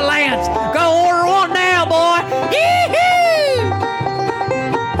Mask by Lance. Go order one now, boy. Yee-hoo!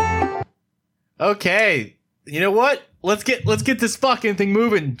 Okay, you know what? Let's get this fucking thing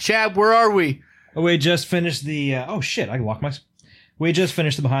moving. Chad, where are we? We just finished the. Oh shit! I locked my. We just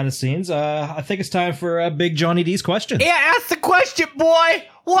finished the behind the scenes. I think it's time for Big Johnny D's question. Yeah, ask the question, boy.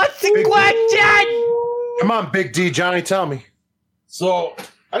 What's the question? Come on, Big D, Johnny, tell me. So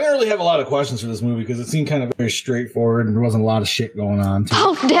I didn't really have a lot of questions for this movie because it seemed kind of very straightforward and there wasn't a lot of shit going on.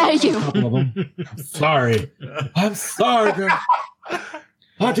 How dare you? A couple of them. I'm sorry, girl.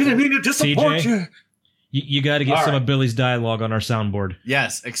 I didn't mean to disappoint CJ, you got to get some of Billy's dialogue on our soundboard.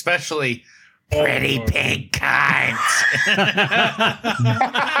 Yes, especially pretty big cunt.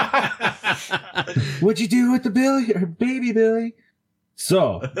 What'd you do with the Billy or baby Billy?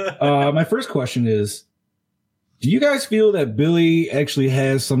 So, my first question is, do you guys feel that Billy actually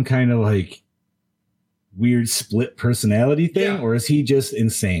has some kind of like weird split personality thing, or is he just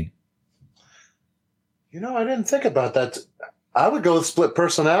insane? You know, I didn't think about that. I would go with split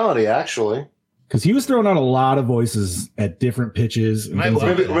personality, actually. Because he was throwing out a lot of voices at different pitches. And things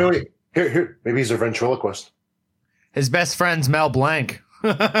like that. Wait. Here. Maybe he's a ventriloquist. His best friend's Mel Blanc.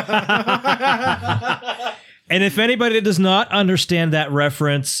 And if anybody does not understand that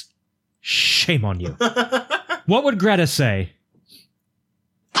reference, shame on you. What would Greta say?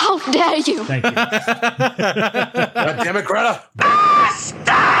 How dare you? Thank you. God damn it, Greta.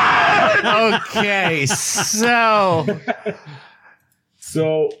 Okay, so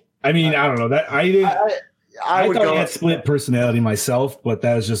I mean, I don't know that I didn't. I would thought go he had split personality myself, but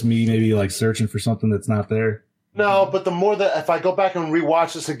that was just me maybe like searching for something that's not there. No, but the more that if I go back and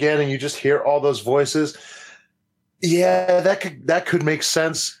rewatch this again and you just hear all those voices, yeah, that could make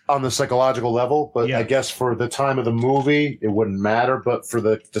sense on the psychological level. But I guess for the time of the movie, it wouldn't matter. But for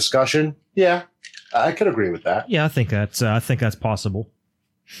the discussion, yeah, I could agree with that. Yeah, I think that's possible.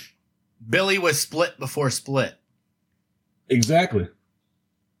 Billy was split before Split. Exactly.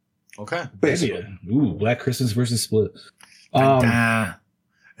 Okay. Basically. Ooh, Black Christmas versus Split.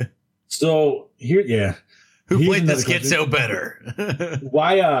 So here, yeah. Who played the schizo better?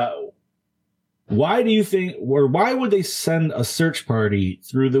 Why do you think, or why would they send a search party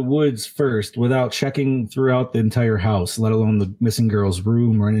through the woods first without checking throughout the entire house, let alone the missing girl's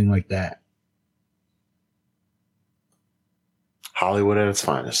room or anything like that? Hollywood at its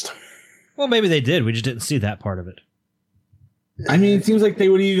finest. Well, maybe they did. We just didn't see that part of it. I mean, it seems like they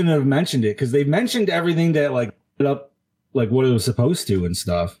would even have mentioned it because they mentioned everything that like up like what it was supposed to and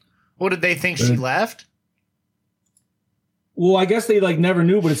stuff. What did they think she left? Well, I guess they like never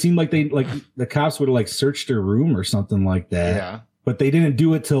knew, but it seemed like they like the cops would have like searched her room or something like that. Yeah. But they didn't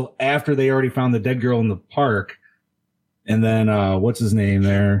do it till after they already found the dead girl in the park. And then what's his name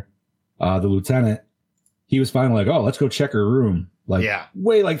there? The lieutenant. He was finally like, oh, let's go check her room. Like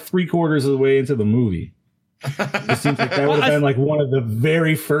way like 3/4 of the way into the movie. It seems like that would have been like one of the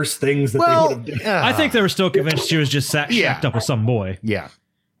very first things that they would have done. I think they were still convinced she was just shacked up with some boy. Yeah.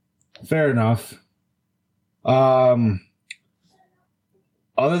 Fair enough. Other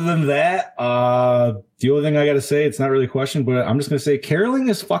than that, the only thing I got to say, it's not really a question, but I'm just going to say caroling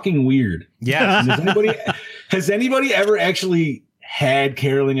is fucking weird. Yeah. Has anybody ever actually had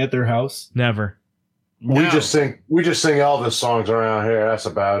caroling at their house? Never. We just sing Elvis songs around here. That's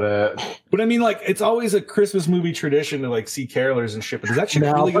about it. But I mean, like, it's always a Christmas movie tradition to like see carolers and shit. But does that shit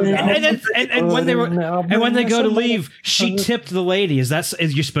really go down? And when they go to leave, she tipped the lady. Is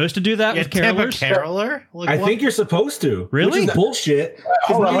you supposed to do that with carolers? Tip a caroler? Like, I think you're supposed to. Really? Which is bullshit.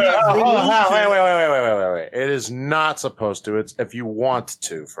 Hold on. Wait. It is not supposed to. It's if you want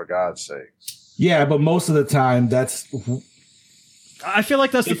to, for God's sake. Yeah, but most of the time, I feel like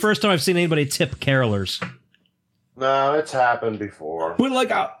that's the first time I've seen anybody tip carolers. No, it's happened before. But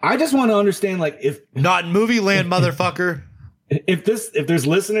like, I just want to understand, like, if not in movie land, motherfucker. If there's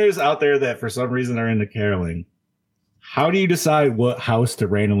listeners out there that for some reason are into caroling, how do you decide what house to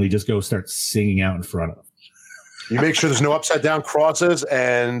randomly just go start singing out in front of? You make sure there's no upside down crosses,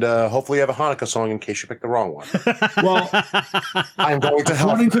 and hopefully you have a Hanukkah song in case you picked the wrong one. Well, I'm going to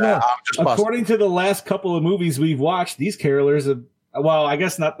help. According to the last couple of movies we've watched, these carolers have. Well, I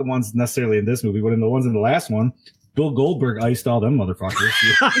guess not the ones necessarily in this movie, but in the ones in the last one, Bill Goldberg iced all them motherfuckers.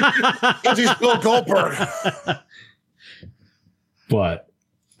 Because he's Bill Goldberg. But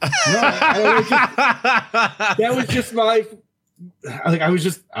That was just my.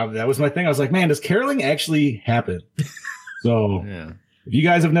 That was my thing. I was like, man, does caroling actually happen? So, if you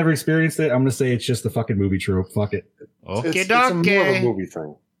guys have never experienced it, I'm gonna say it's just a fucking movie trope. Fuck it. It's more of a movie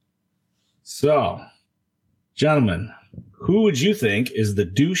thing. So, gentlemen, who would you think is the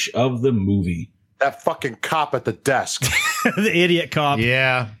douche of the movie? That fucking cop at the desk. The idiot cop.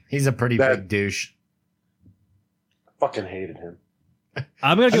 Yeah, he's a pretty big douche. Fucking hated him.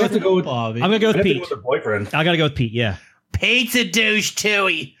 I'm gonna go with Bobby. I'm gonna go with Pete. With the boyfriend. I gotta go with Pete. Yeah. Pete's a douche too.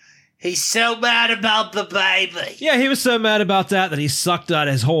 He's so mad about the baby. Yeah, he was so mad about that he sucked out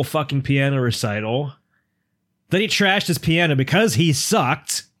his whole fucking piano recital. Then he trashed his piano because he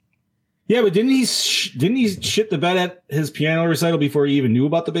sucked. Yeah, but didn't he shit the bed at his piano recital before he even knew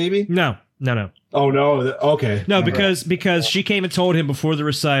about the baby? No. Oh no. Okay. No, because she came and told him before the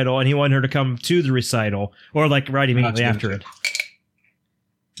recital, and he wanted her to come to the recital, or like right immediately after it.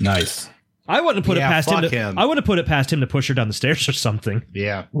 Nice. I wouldn't put it past fuck him. him. I wouldn't put it past him to push her down the stairs or something.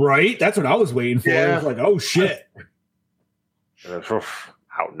 Yeah. Right? That's what I was waiting for. I was like, oh shit. Oh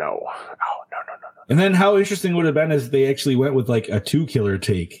no. And then how interesting would it have been if they actually went with like a 2-killer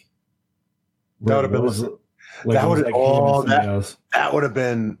take? That would have been that would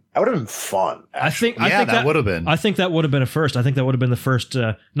have been fun. I think that would have been. I think that would have been a first. I think that would have been the first,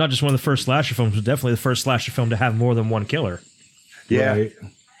 not just one of the first slasher films, but definitely the first slasher film to have more than one killer. Yeah. Right.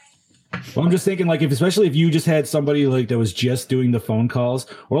 Well, I'm just thinking, like, especially if you just had somebody like that was just doing the phone calls,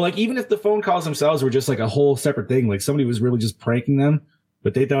 or like even if the phone calls themselves were just like a whole separate thing, like somebody was really just pranking them,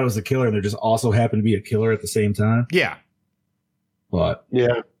 but they thought it was a killer, and there just also happened to be a killer at the same time. Yeah. But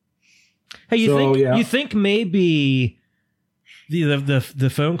yeah. Hey, you think maybe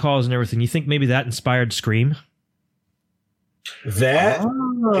the phone calls and everything? You think maybe that inspired Scream? That,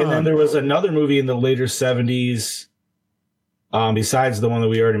 and then there was another movie in the later 70s. Besides the one that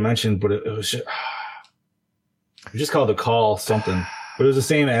we already mentioned, but it was just called The Call something. But it was the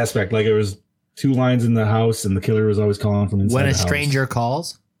same aspect. Like it was 2 lines in the house, and the killer was always calling from inside When the a house. Stranger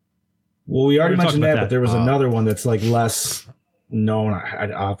Calls? Well, we already mentioned that, that, but there was another one that's like less known.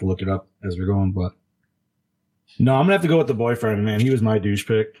 I'll have to look it up as we're going, but no, I'm gonna have to go with the boyfriend. Man, he was my douche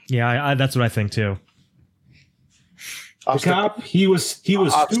pick. Yeah, that's what I think too. The cop, he was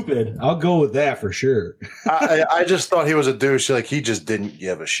stupid. I'll go with that for sure. I just thought he was a douche. Like he just didn't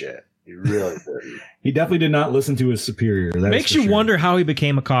give a shit. He really didn't. He definitely did not listen to his superior. Makes you wonder how he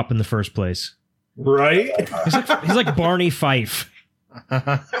became a cop in the first place. Right? He's like Barney Fife.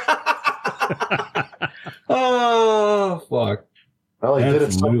 Oh fuck! Well, he did it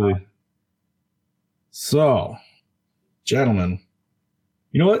Absolutely. So, gentlemen,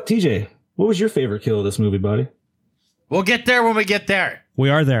 you know what, TJ? What was your favorite kill of this movie, buddy? We'll get there when we get there. We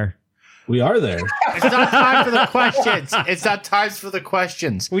are there. We are there. It's not time for the questions. It's not time for the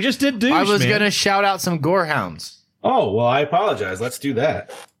questions. We just did douche, I was man. going to shout out some gorehounds. Oh well, I apologize. Let's do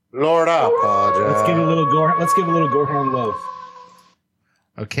that. Lord, I apologize. Let's give a little gorehound love.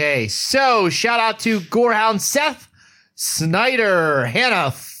 Okay, so shout out to Gorehound Seth, Snyder,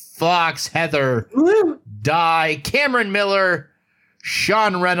 Hannah Fox, Heather, Di, Cameron Miller,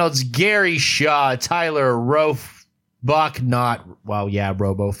 Sean Reynolds, Gary Shaw, Tyler Robuck,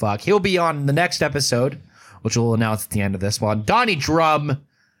 RoboFuck. He'll be on the next episode, which we'll announce at the end of this one. Donnie Drum,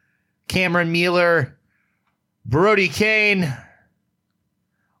 Cameron Mueller, Brody Kane.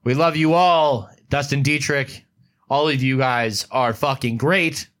 We love you all. Dustin Dietrich. All of you guys are fucking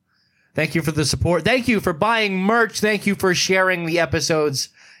great. Thank you for the support. Thank you for buying merch. Thank you for sharing the episodes.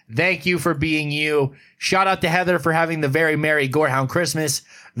 Thank you for being you. Shout out to Heather for having the very merry Gorehound Christmas.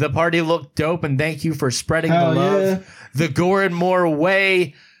 The party looked dope, and thank you for spreading the love the Gore and More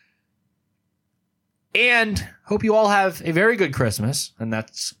way. And hope you all have a very good Christmas. And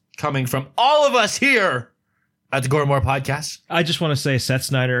that's coming from all of us here at the Gore and More podcast. I just want to say Seth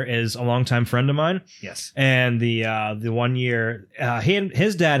Snyder is a longtime friend of mine. Yes. And the 1 year,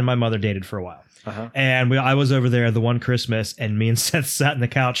 his dad and my mother dated for a while. Uh-huh. And I was over there the one Christmas, and me and Seth sat on the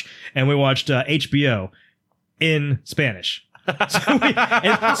couch, and we watched HBO in Spanish. So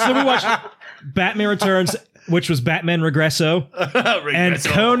we watched Batman Returns, which was Batman Regresso, and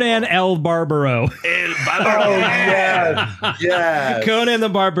Conan El Barbaro. Yes. Conan the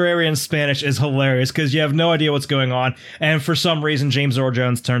Barbarian Spanish is hilarious because you have no idea what's going on, and for some reason James Earl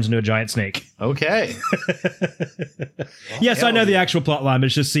Jones turns into a giant snake. Okay. Yes, I know the actual plot line, but it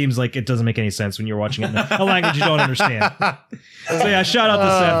just seems like it doesn't make any sense when you're watching it in a language you don't understand. So yeah, shout out to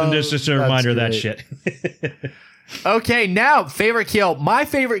Seth, and just a reminder of that shit. Okay, now, favorite kill. My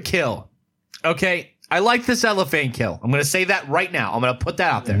favorite kill. Okay, I like the cellophane kill. I'm going to say that right now. I'm going to put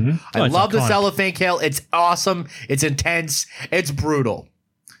that out there. I it's love the iconic. cellophane kill. It's awesome. It's intense. It's brutal.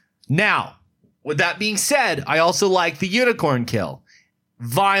 Now, with that being said, I also like the unicorn kill.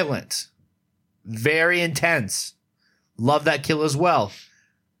 Violent. Very intense. Love that kill as well.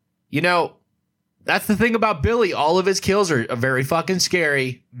 You know, that's the thing about Billy. All of his kills are very fucking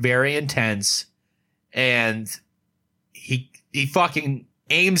scary, very intense, and he fucking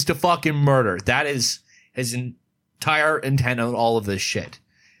aims to fucking murder. That is his entire intent on all of this shit.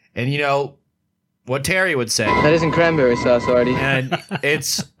 And you know what Terry would say. That isn't cranberry sauce, Artie. And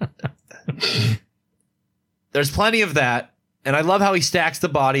it's there's plenty of that. And I love how he stacks the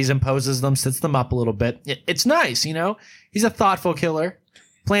bodies and poses them, sets them up a little bit. It's nice, you know? He's a thoughtful killer.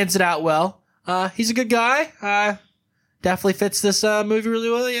 Plans it out well. He's a good guy. Definitely fits this movie really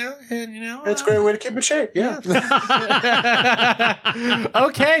well, yeah. And, you know, it's a great way to keep in shape, yeah.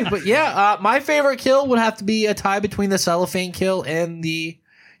 Okay, but yeah, my favorite kill would have to be a tie between the cellophane kill and the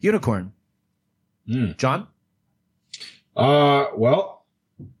unicorn. John? Well,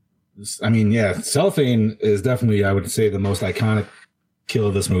 I mean, yeah, cellophane is definitely, I would say, the most iconic kill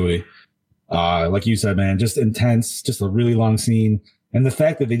of this movie. Like you said, man, just intense, just a really long scene. And the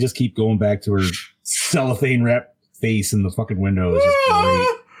fact that they just keep going back to her cellophane wrapped face in the fucking window is just great.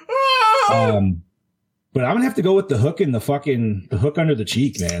 But I'm gonna have to go with the hook and the hook under the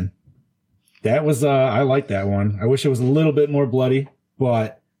cheek, man. That was, I like that one. I wish it was a little bit more bloody,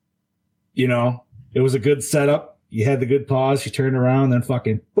 but you know, it was a good setup. You had the good pause. She turned around, then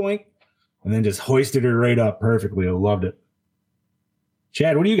fucking boink, and then just hoisted her right up perfectly. I loved it.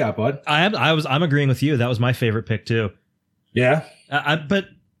 Chad, what do you got, bud? I'm agreeing with you. That was my favorite pick too. Yeah, but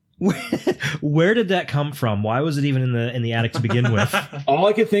where did that come from? Why was it even in the attic to begin with? All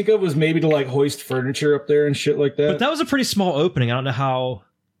I could think of was maybe to like hoist furniture up there and shit like that. But that was a pretty small opening. I don't know how.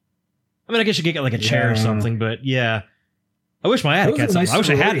 I mean, I guess you could get like a chair or something. But yeah, I wish my attic had something. I wish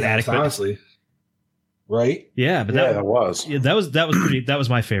I had an attic, honestly. Right? Yeah, but that was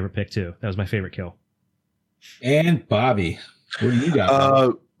my favorite pick too. That was my favorite kill. And Bobby, what do you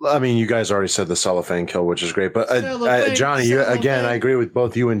got? I mean, you guys already said the cellophane kill, which is great. But Johnny, again, I agree with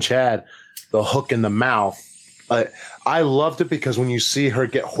both you and Chad. The hook in the mouth. I loved it because when you see her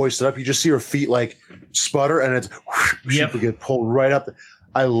get hoisted up, you just see her feet like sputter and it's she get pulled right up.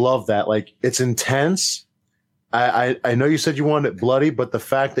 I love that. Like, it's intense. I know you said you wanted it bloody, but the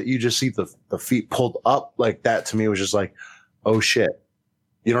fact that you just see the feet pulled up like that to me was just like, oh shit.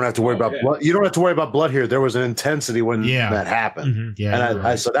 You don't have to worry about blood. You don't have to worry about blood here. There was an intensity when that happened. Mm-hmm. Yeah, and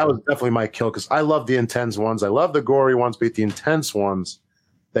I so that was definitely my kill because I love the intense ones. I love the gory ones, but the intense ones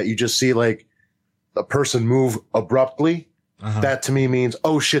that you just see like a person move abruptly. That to me means,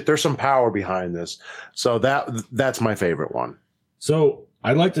 oh shit, there's some power behind this. So that's my favorite one. So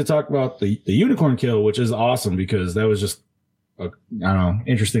I'd like to talk about the unicorn kill, which is awesome because that was just a, I don't know,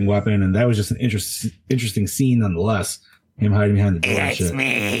 interesting weapon, and that was just an interesting scene nonetheless. Him hiding behind the door. It's and shit.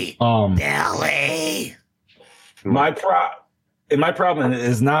 me, Billy. My problem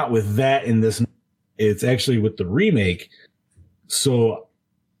is not with that in this. It's actually with the remake. So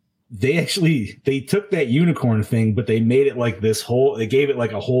they took that unicorn thing, but they made it like this whole. They gave it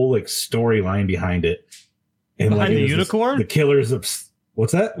like a whole like storyline behind it. And behind the unicorn, the killers of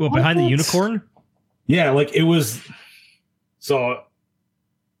what's that? Well, behind the unicorn. Yeah, like it was. So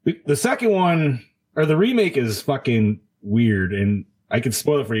the second one or the remake is fucking weird, and I can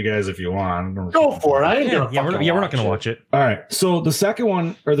spoil it for you guys if you want. Go for it. We're not going to watch it. All right. So the second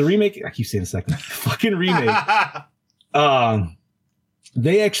one or the remake, I keep saying the second fucking remake.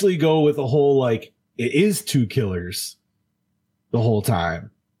 They actually go with a whole like it is two killers the whole time.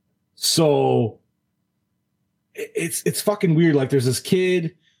 So it's fucking weird. Like there's this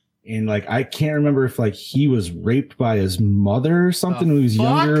kid, and like I can't remember if like he was raped by his mother or something when he was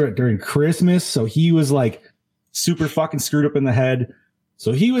younger during Christmas. So he was like super fucking screwed up in the head.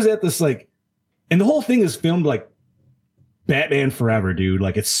 So he was at this like, and the whole thing is filmed like Batman Forever, dude.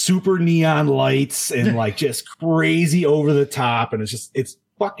 Like it's super neon lights and like just crazy over the top, and it's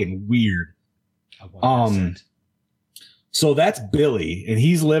fucking weird. So that's Billy, and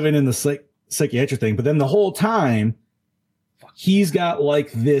he's living in the psychiatric thing, but then the whole time he's got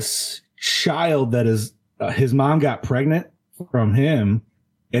like this child that is his mom got pregnant from him.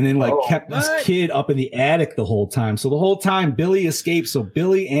 And then like kept this kid up in the attic the whole time. So the whole time Billy escapes. So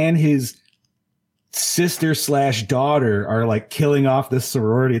Billy and his sister / daughter are like killing off this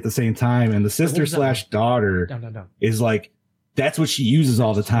sorority at the same time. And the sister / daughter is like, that's what she uses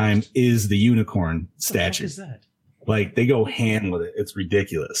all the time is the unicorn statue. What is that? Like they go hand with it. It's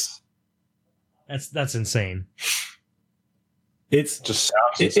ridiculous. That's insane. It's just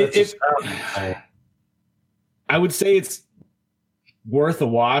sounds. I would say it's worth a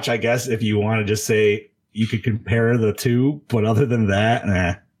watch, I guess, if you want to just say you could compare the two, but other than that,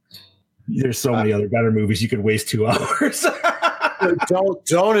 nah. There's so many other better movies you could waste 2 hours.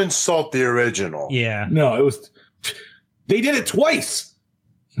 Don't insult the original. Yeah. No, it was. They did it twice.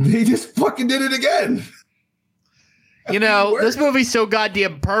 They just fucking did it again. You know, this movie's so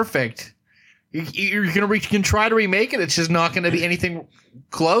goddamn perfect. You can try to remake it. It's just not going to be anything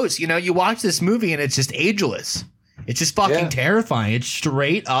close. You know, you watch this movie and it's just ageless. It's just fucking terrifying. It's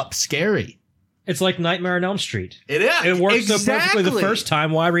straight up scary. It's like Nightmare on Elm Street. It is. It worked so perfectly the first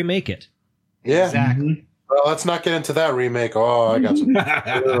time. Why remake it? Yeah. Exactly. Well, let's not get into that remake. Oh, I got some.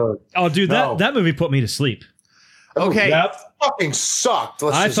 Oh, dude, that movie put me to sleep. Okay. That fucking sucked.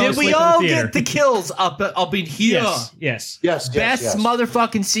 Did we all get the kills up in here? Yes. Best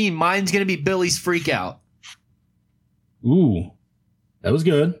motherfucking scene. Mine's going to be Billy's freak out. Ooh, that was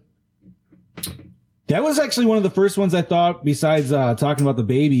good. That was actually one of the first ones I thought, besides talking about the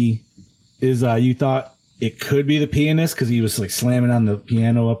baby, is you thought it could be the pianist because he was like slamming on the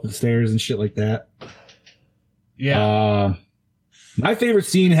piano up the stairs and shit like that. Yeah. My favorite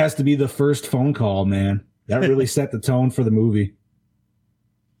scene has to be the first phone call, man. That really set the tone for the movie.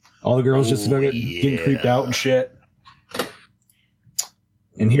 All the girls just getting creeped out and shit.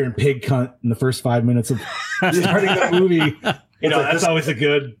 And hearing pig cunt in the first 5 minutes of starting the movie. You know, that's always a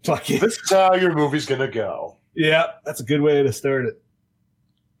good fucking. This is how your movie's going to go. Yeah, that's a good way to start it.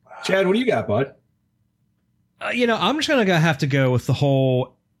 Chad, what do you got, bud? I'm just gonna have to go with the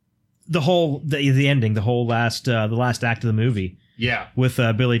ending, the last act of the movie. Yeah, with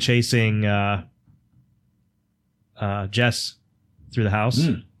Billy chasing Jess through the house.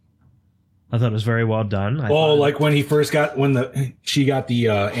 I thought it was very well done. Like when he first she got the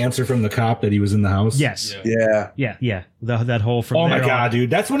answer from the cop that he was in the house. Yes. Yeah. That whole from. Oh my there god, on. dude!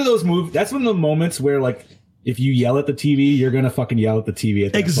 That's one of those That's one of the moments where like. If you yell at the TV, you're gonna fucking yell at the TV.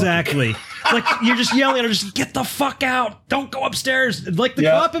 At that exactly. Like you're just yelling at her, just get the fuck out! Don't go upstairs. Like the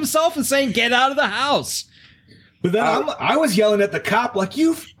cop himself is saying, get out of the house. But then I was yelling at the cop, like,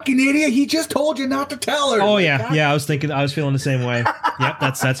 you fucking idiot! He just told you not to tell her. Oh like, yeah, God. I was feeling the same way. Yep,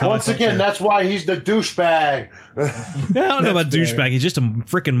 that's how. Once again, that's why he's the douchebag. I don't know about douchebag. He's just a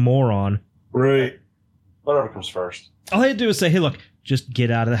freaking moron. Right. Whatever comes first. All they had to do is say, hey, look. Just get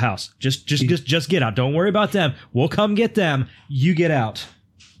out of the house. Just get out. Don't worry about them. We'll come get them. You get out.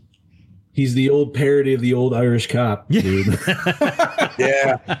 He's the old parody of the old Irish cop, dude.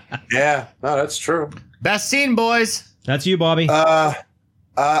 Yeah. No, that's true. Best scene, boys. That's you, Bobby. I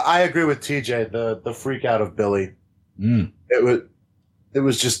agree with TJ. The freak out of Billy. It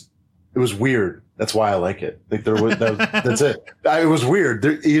was weird. That's why I like it. Like that's it. It was weird.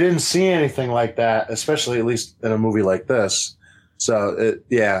 You didn't see anything like that, especially at least in a movie like this. So,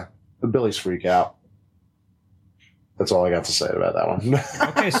 the Billy's freak out. That's all I got to say about that one.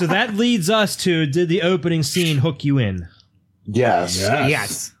 Okay, so that leads us to, did the opening scene hook you in? Yes.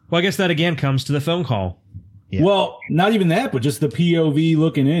 Well, I guess that again comes to the phone call. Yeah. Well, not even that, but just the POV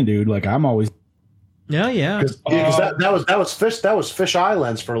looking in, dude. Like I'm always. Yeah. Because that was Fish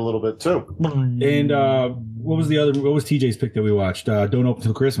Islands for a little bit too. And what was TJ's pick that we watched? Don't Open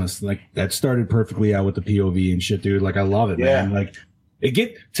Till Christmas. Like that started perfectly out with the POV and shit, dude. Like I love it, man. Like it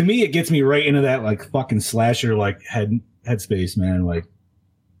gets me right into that like fucking slasher like headspace, man. Like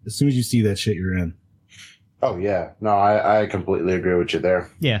as soon as you see that shit, you're in. Oh yeah, no, I completely agree with you there.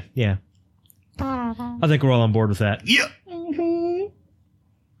 Yeah. I think we're all on board with that. Yeah.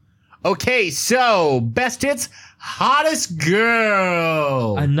 Okay, so best hits, hottest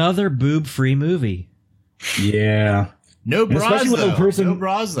girl. Another boob-free movie. Yeah. No bras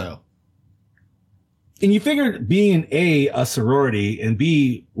though. And you figured being a sorority and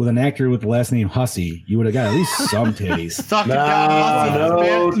B with an actor with the last name Hussey, you would have got at least some titties.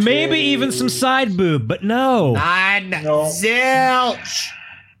 Maybe even some side boob, but no. Zilch.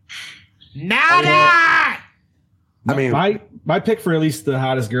 Nada. I mean, my pick for at least the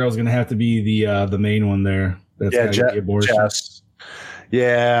hottest girl is going to have to be the main one there. That's got to be abortion.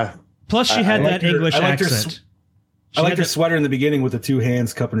 Yeah. Plus, she had that English accent. I liked her sweater in the beginning with the two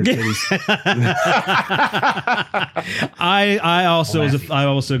hands cupping her titties. I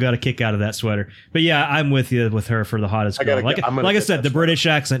also got a kick out of that sweater. But yeah, I'm with you with her for the hottest girl. Like I said, the British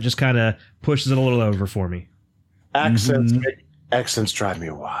accent just kind of pushes it a little over for me. Accents drive me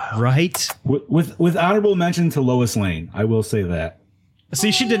wild. Right? With honorable mention to Lois Lane, I will say that.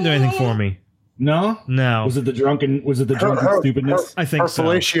 See, she didn't do anything for me. No? Was it the drunken stupidness? I think so. Her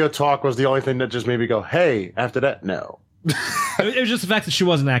fellatio talk was the only thing that just made me go, hey, after that, no. It was just the fact that she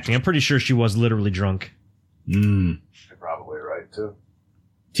wasn't acting. I'm pretty sure she was literally drunk. You're probably right, too.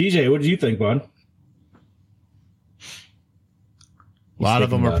 TJ, what did you think, bud? A lot of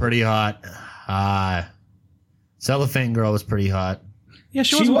them are pretty hot. Cellophane Girl was pretty hot. Yeah,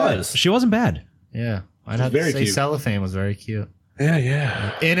 she was. She wasn't bad. Yeah. I'd have to very say cute. Cellophane was very cute.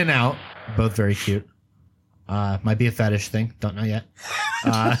 Yeah. In and Out, both very cute. Might be a fetish thing. Don't know yet.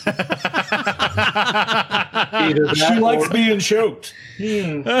 She likes being choked.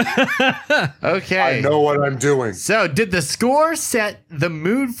 Okay. I know what I'm doing. So, did the score set the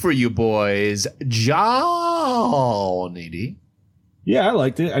mood for you boys? Johnny D. Yeah, I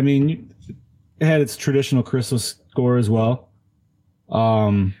liked it. I mean, it had its traditional Christmas score as well. I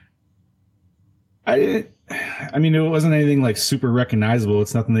mean, it wasn't anything like super recognizable.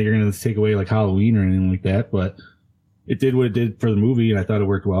 It's nothing that you're going to take away like Halloween or anything like that, but it did what it did for the movie, and I thought it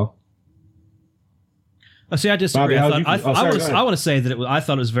worked well. Oh, see, I disagree. Bobby, I go ahead. want to say that I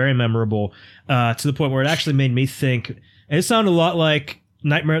thought it was very memorable to the point where it actually made me think. And it sounded a lot like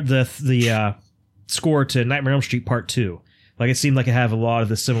Nightmare, the score to Nightmare on Elm Street Part 2. Like it seemed like it had a lot of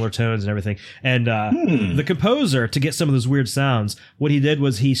the similar tones and everything. And the composer, to get some of those weird sounds, what he did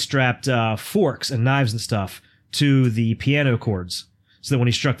was he strapped forks and knives and stuff to the piano chords, so that when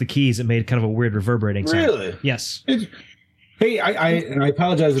he struck the keys, it made kind of a weird reverberating sound. Really? Yes. Hey, I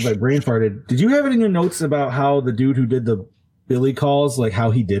apologize if I brain farted. Did you have it in your notes about how the dude who did the Billy calls, like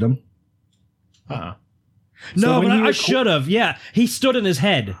how he did them? No, but I should have. Yeah, he stood in his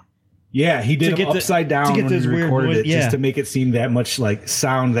head. Yeah, he did To it get the- upside down to get when he those weird recorded it, yeah. just to make it seem that much like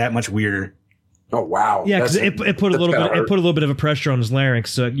sound that much weirder. Oh wow! Yeah, because it put a little bit. It put a little bit of a pressure on his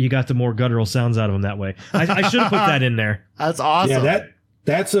larynx, so you got the more guttural sounds out of him that way. I should have put that in there. That's awesome. Yeah,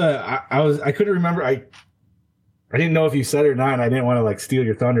 that's I couldn't remember. I didn't know if you said it or not. And I didn't want to like steal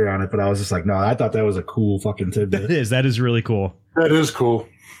your thunder on it, but I was just like, no, I thought that was a cool fucking tidbit. That is really cool. That is cool.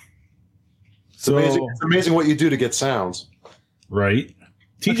 It's So- amazing. It's amazing what you do to get sounds. Right,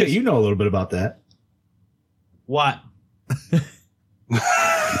 TJ, you know a little bit about that. What?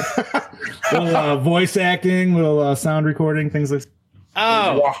 Little voice acting, little sound recording, things like.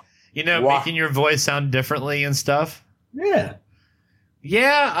 Oh, making your voice sound differently and stuff. Yeah.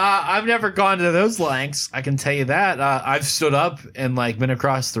 Yeah, I've never gone to those lengths. I can tell you that. I've stood up and like been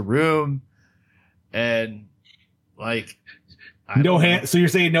across the room, and like So you're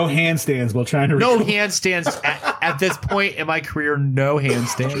saying no handstands while trying to no record. handstands at this point in my career. No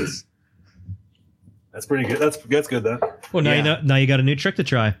handstands. That's pretty good. That's good then. Well, now you got a new trick to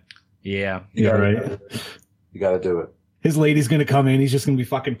try. Yeah. Yeah, right. You got to do it. His lady's gonna come in. He's just gonna be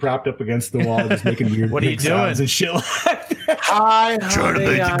fucking propped up against the wall, just making weird. What are you big sounds doing? and shit. Hi, Trying to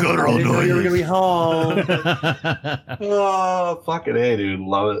make the guttural noise. You're gonna be home. Oh, fucking A, dude.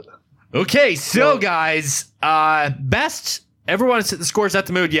 Love it. Okay, so guys, best. Everyone set the scores at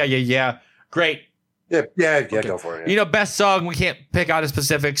the mood. Yeah. Great. Yeah. Go for it. You know, best song. We can't pick out a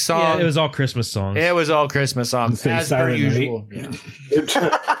specific song. Yeah, it was all Christmas songs. It was all Christmas songs, Say as per Silent Night. usual. Yeah.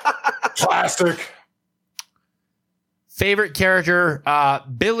 Classic. Favorite character,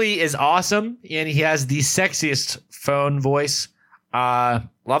 Billy is awesome, and he has the sexiest phone voice.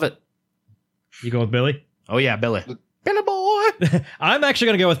 Love it. You go with Billy? Oh yeah, Billy. Billy boy. I'm actually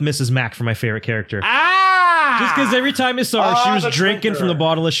gonna go with Mrs. Mac for my favorite character. Ah! Just because every time I saw her, she was the drinking drinker. from the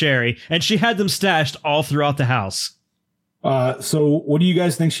bottle of sherry, and she had them stashed all throughout the house. So what do you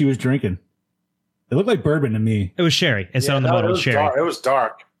guys think she was drinking? It looked like bourbon to me. It was sherry. It said on the bottle it was sherry. It was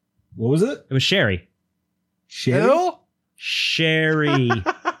dark. What was it? It was sherry. Sherry. Who? Sherry.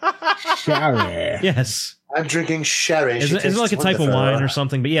 Sherry. Yes. I'm drinking sherry. Isn't it like a type of wine or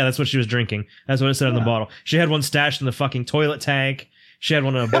something? But yeah, that's what she was drinking. That's what it said on the bottle. She had one stashed in the fucking toilet tank. She had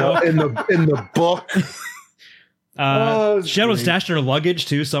one in a book. in the book. She had one stashed in her luggage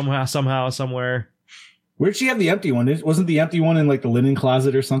too, somehow, somewhere. Where'd she have the empty one? Wasn't the empty one in like the linen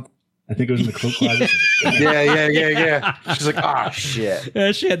closet or something? I think it was in the coat closet. Yeah. She's like, ah, shit.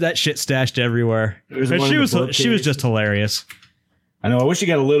 Yeah, she had that shit stashed everywhere. There's And one she in the was bookcase. just hilarious. I know. I wish you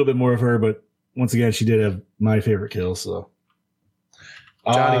got a little bit more of her, but once again, she did have my favorite kill. So,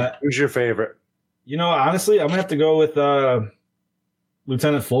 Johnny, who's your favorite? you know, honestly, I'm gonna have to go with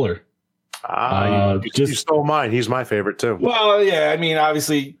Lieutenant Fuller. You stole mine. He's my favorite too. Well, yeah. I mean,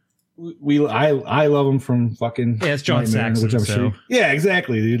 obviously, I love him from fucking it's John Nightmare, Saxon, which I'm so. sure. Yeah,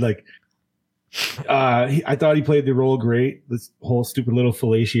 exactly, dude. Like, I thought he played the role great. This whole stupid little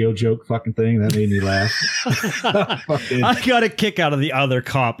fellatio joke fucking thing that made me laugh. Fucking- I got a kick out of the other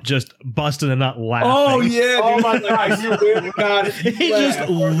cop just busting and not laughing. Oh yeah! Oh my god! You God, He just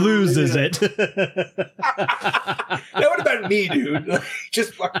loses it. That would have been me, dude.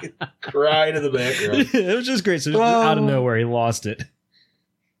 Just fucking cried in the background. It was just great. So just out of nowhere, he lost it.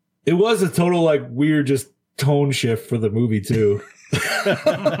 It was a total like weird just tone shift for the movie too.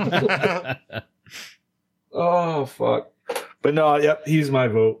 Oh fuck! But no, yep, he's my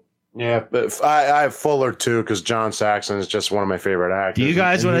vote. Yeah, but I have Fuller too because John Saxon is just one of my favorite actors. Do you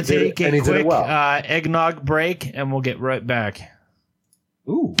guys want to take a quick well. eggnog break, and we'll get right back?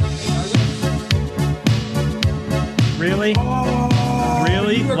 Ooh. Really?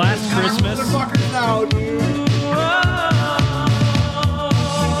 Really? Last Christmas? Motherfuckers now, dude.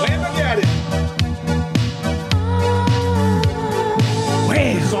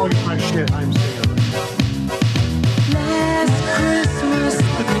 Wait, this song is my shit. I'm singing it. Last Christmas,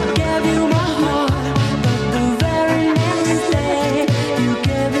 I gave you my heart, but the very next day, you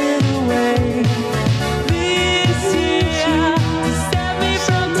gave it away. This year, to save me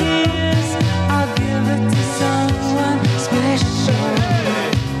from tears, I'll give it to someone special.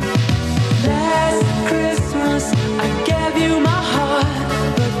 Last Christmas, I gave you my heart,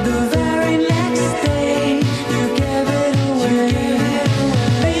 but the very next day, you gave it away.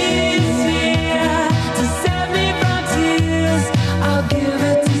 This year, to save me from tears, I'll give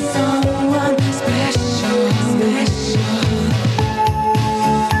it to someone special.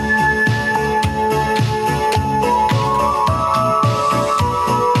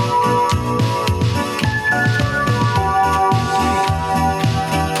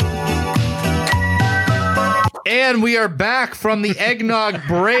 And we are back from the eggnog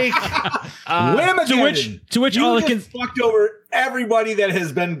break. To which you all I just can fucked over everybody that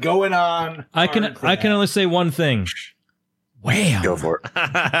has been going on. I can only say one thing. Wham! Go for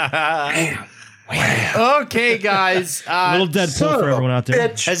it. Okay, guys. A little Deadpool for everyone out there.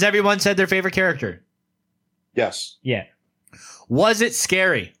 Has everyone said their favorite character? Yes. Yeah, Was it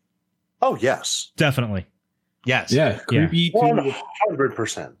scary? Oh, yes. definitely. Yes. Yeah, creepy.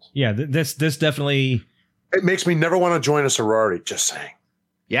 100%. Yeah, this definitely. It makes me never want to join a sorority, just saying.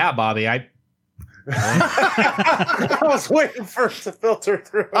 Yeah, Bobby. I was waiting for it to filter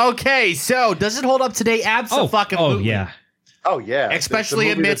through. Okay, so does it hold up today? Absolutely. Oh yeah. Oh, yeah. Especially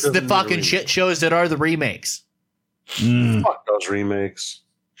The movie amidst that the doesn't fucking really- shit shows that are the remakes. Fuck those remakes.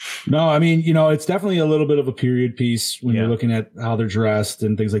 No, I mean, it's definitely a little bit of a period piece when Yeah. you're looking at how they're dressed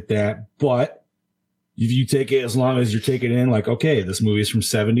and things like that. But if you take it, as long as you're taking in, like, okay, this movie is from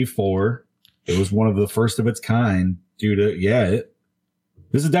 1974. It was one of the first of its kind due to,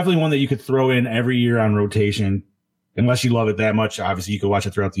 this is definitely one that you could throw in every year on rotation. Unless you love it that much, obviously you could watch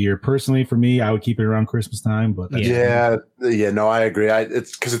it throughout the year. Personally, for me, I would keep it around Christmas time. But that's Yeah, no, I agree.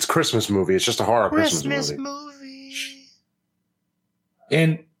 It's because it's Christmas movie. It's just a horror Christmas movie.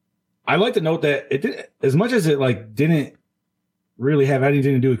 And I like to note that it did, as much as it like didn't really have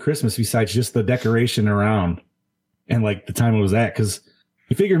anything to do with Christmas besides just the decoration around and like the time it was at. Because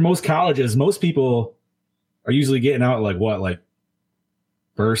you figure most colleges, most people are usually getting out like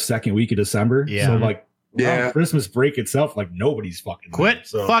first, second week of December. Yeah. So like Yeah. Christmas break itself, like nobody's fucking Quit there.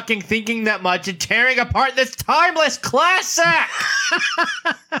 So fucking thinking that much and tearing apart this timeless classic.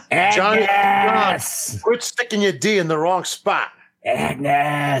 Johnny, Agnes, quit sticking your D in the wrong spot.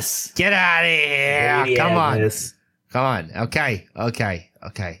 Agnes, Get out of here. Lady Come on. Agnes. Come on. Okay.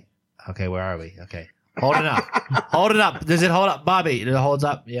 Where are we? Okay. Hold it up. Hold it up. Does it hold up, Bobby? It holds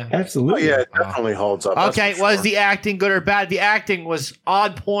up. Yeah. Oh, Absolutely. yeah, it definitely holds up. that's Okay. for Was sure. the acting good or bad? The acting was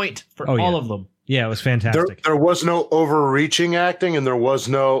on point for Oh, yeah. all of them. Yeah, it was There, fantastic. there was no overreaching acting and there was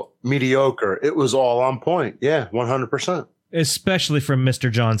no mediocre. It was all on point. Yeah, 100%. Especially from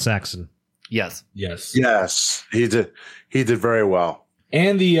Mr. John Saxon. Yes. Yes. Yes, he did. He did very well.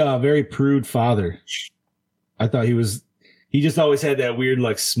 And the very prude father. I thought he just always had that weird,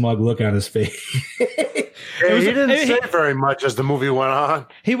 like, smug look on his face. Yeah, was- he didn't he- say very much as the movie went on.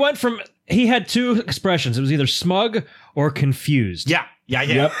 He had two expressions. It was either smug or confused. Yeah.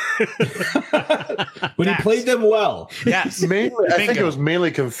 Yep. But he played them well. Yes. Mainly, I think Bingo. it was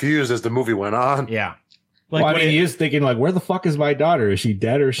mainly confused as the movie went on. Yeah. Like Well, I when mean, it- he is thinking, like, where the fuck is my daughter? Is she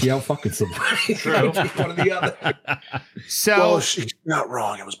dead or is she out fucking somebody? True. One or the other. So Well, she's not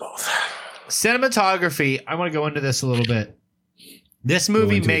wrong. It was both. cinematography. I want to go into this a little bit. This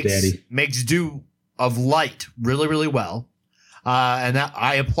movie into it, Daddy. makes do of light really, really well. And that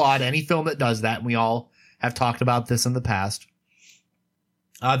I applaud any film that does that. And we all have talked about this in the past.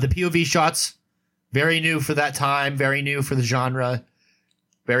 The POV shots, very new for that time, very new for the genre,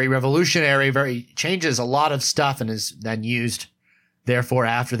 very revolutionary, very changes a lot of stuff and is then used, therefore,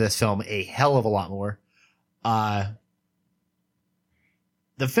 after this film, a hell of a lot more.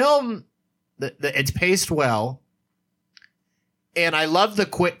 The film, it's paced well, and I love the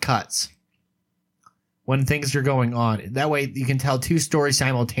quick cuts when things are going on. That way you can tell two stories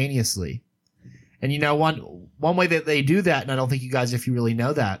simultaneously. And one way that they do that, and I don't think you guys, if you really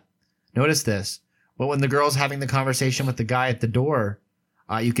know that, notice this, but when the girl's having the conversation with the guy at the door,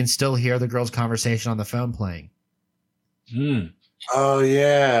 you can still hear the girl's conversation on the phone playing. Oh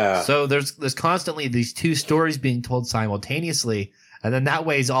yeah. So there's constantly these two stories being told simultaneously, and then that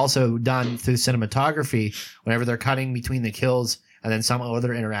way is also done through cinematography whenever they're cutting between the kills and then some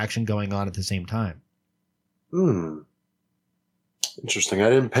other interaction going on at the same time. Interesting.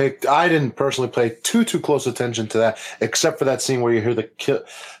 I didn't personally pay too close attention to that, except for that scene where you hear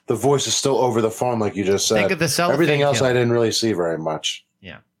the voice is still over the phone, like you just said. Think of the cellophane Everything else kill. I didn't really see very much.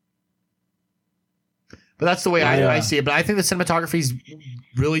 Yeah. But that's the way I see it. But I think the cinematography's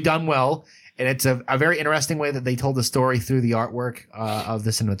really done well. And it's a very interesting way that they told the story through the artwork of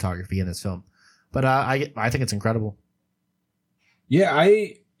the cinematography in this film. But I think it's incredible. Yeah,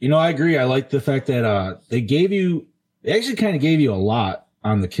 I agree. I like the fact that they actually kind of gave you a lot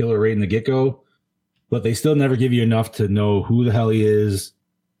on the killer right in the get-go, but they still never give you enough to know who the hell he is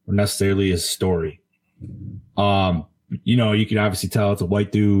or necessarily his story. You can obviously tell it's a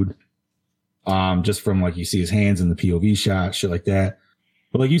white dude, just from like you see his hands in the POV shot, shit like that.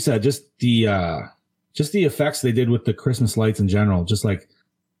 But like you said, just the effects they did with the Christmas lights in general, just like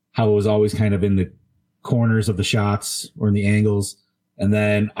how it was always kind of in the corners of the shots or in the angles. And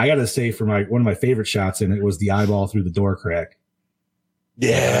then I got to say, for one of my favorite shots in it was the eyeball through the door crack.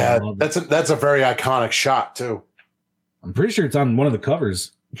 Yeah, that's a very iconic shot too. I'm pretty sure it's on one of the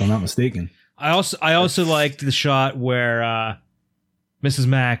covers, if I'm not mistaken. I also liked the shot where Mrs.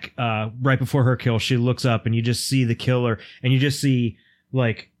 Mack, right before her kill, she looks up and you just see the killer, and you just see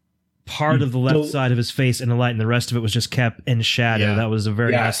like part of the left side of his face in the light, and the rest of it was just kept in shadow. Yeah. That was a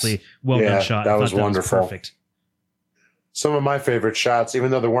very nicely well done shot. That was wonderful. Perfect. Some of my favorite shots,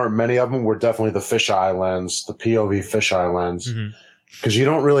 even though there weren't many of them, were definitely the fisheye lens, the POV fisheye lens, because you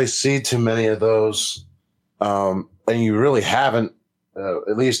don't really see too many of those, and you really haven't.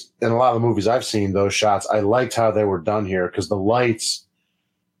 At least in a lot of the movies I've seen, those shots, I liked how they were done here because the lights,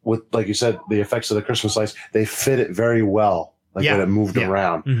 with like you said, the effects of the Christmas lights, they fit it very well. Like when it moved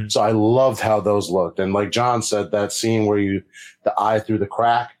around. So I loved how those looked. And like John said, that scene where the eye through the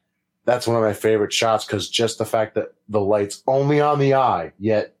crack, that's one of my favorite shots because just the fact that the light's only on the eye,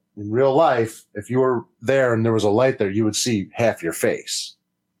 yet in real life, if you were there and there was a light there, you would see half your face.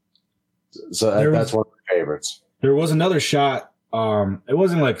 So that's one of my favorites. There was another shot. It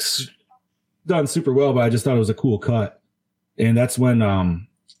wasn't like done super well, but I just thought it was a cool cut. And that's when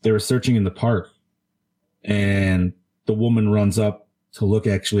they were searching in the park and the woman runs up to look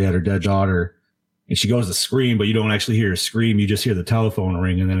actually at her dead daughter, and she goes to scream, but you don't actually hear her scream. You just hear the telephone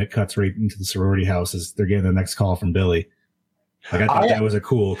ring, and then it cuts right into the sorority house as they're getting the next call from Billy. Like I thought that was a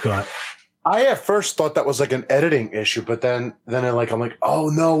cool cut. I at first thought that was like an editing issue, but then I'm like, oh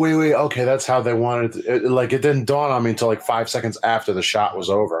no, wait, okay, that's how they wanted it. Like it didn't dawn on me until like 5 seconds after the shot was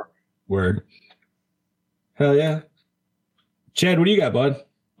over. Word. Hell yeah. Chad, what do you got, bud?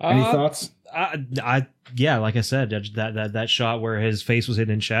 Any thoughts? Yeah, like I said, that shot where his face was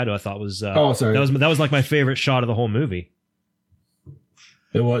hidden in shadow, I thought was sorry. That was like my favorite shot of the whole movie.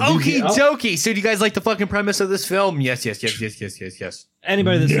 It was Okie dokie. So do you guys like the fucking premise of this film? Yes.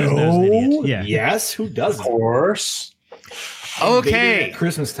 Anybody that says no is an idiot. Yeah. Yes, who doesn't? Of course. Okay.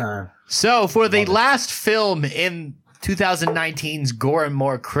 Christmas time. So for the last film in 2019's Gore and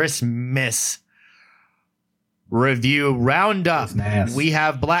More Christmas review roundup, we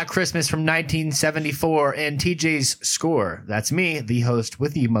have Black Christmas from 1974 and TJ's score. That's me, the host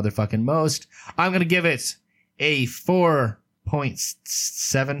with the motherfucking most. I'm going to give it a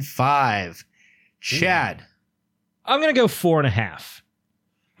 4.75. Chad. I'm going to go 4.5.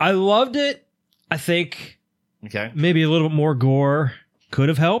 I loved it. I think maybe a little bit more gore could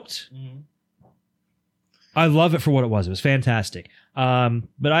have helped. I love it for what it was. It was fantastic. But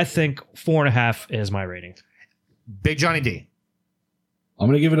I think 4.5 is my rating. Big Johnny D. I'm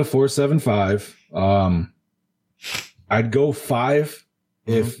going to give it a 4.75. I'd go 5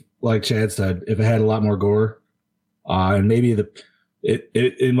 if, like Chad said, if it had a lot more gore. And maybe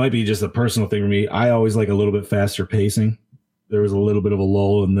it might be just a personal thing for me. I always like a little bit faster pacing. There was a little bit of a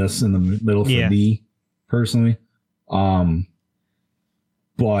lull in this in the middle for me personally. But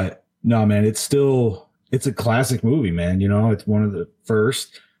no, man, it's a classic movie, man. You know, it's one of the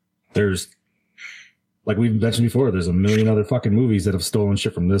first. There's, like we've mentioned before, there's a million other fucking movies that have stolen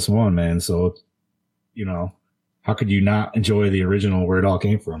shit from this one, man. So, you know, how could you not enjoy the original where it all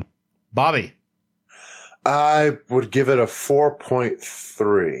came from? Bobby. I would give it a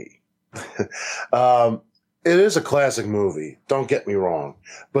 4.3. It is a classic movie. Don't get me wrong,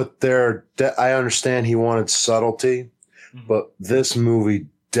 but I understand he wanted subtlety, but this movie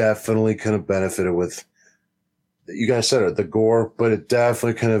definitely could have benefited with, you guys said it, the gore, but it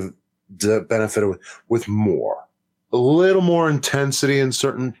definitely could have benefited with more, a little more intensity in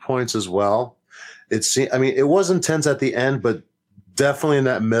certain points as well. It was intense at the end, but definitely in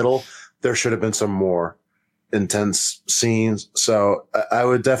that middle. There should have been some more intense scenes. So I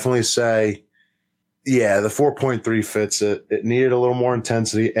would definitely say, yeah, the 4.3 fits it. It needed a little more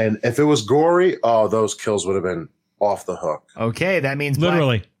intensity. And if it was gory, oh, those kills would have been off the hook. Okay, that means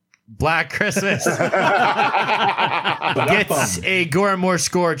Literally. Black Christmas gets a Gore and More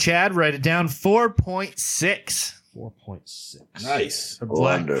score. Chad, write it down. 4.6. 4.6. Nice. For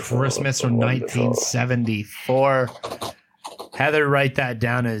Black Christmas from 1974. Heather, write that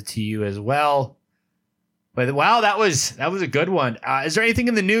down to you as well. But wow, that was a good one. Is there anything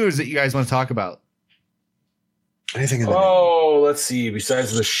in the news that you guys want to talk about? Anything in the Oh, let's see.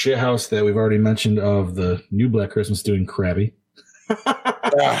 Besides the shithouse that we've already mentioned of the new Black Christmas doing Krabby.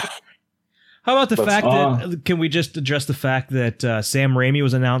 How about the fact that, can we just address the fact that Sam Raimi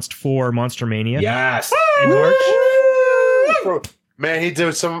was announced for Monster Mania? Yes. In March? Man, he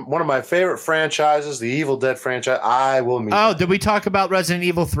did one of my favorite franchises, the Evil Dead franchise. I will meet. Oh, did we talk about Resident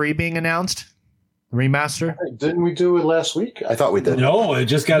Evil 3 being announced? Remaster? Didn't we do it last week? I thought we did. No, it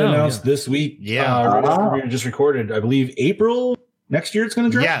just got announced this week. Yeah. Right after we just recorded. I believe April next year it's going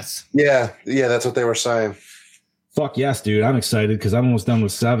to drop? Yes. Yeah, that's what they were saying. Fuck yes, dude. I'm excited because I'm almost done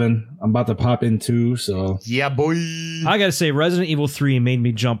with 7. I'm about to pop in 2, so. Yeah, boy. I gotta say, Resident Evil 3 made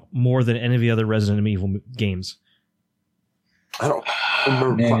me jump more than any of the other Resident Evil games. I don't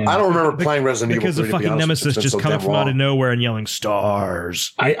remember playing Resident Evil 3 because the fucking Nemesis just coming from out of nowhere and yelling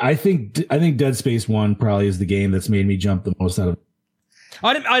stars. I think Dead Space 1 probably is the game that's made me jump the most out of.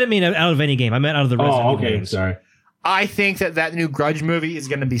 I didn't mean out of any game. I meant out of the Resident Evil games. Sorry. I think that new Grudge movie is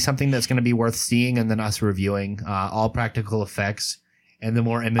going to be something that's going to be worth seeing and then us reviewing. All practical effects, and the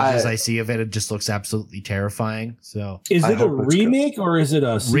more images I see of it, it just looks absolutely terrifying. So, is it a remake or is it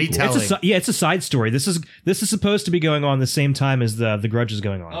a sequel? retelling? It's a side story. This is supposed to be going on the same time as the Grudge is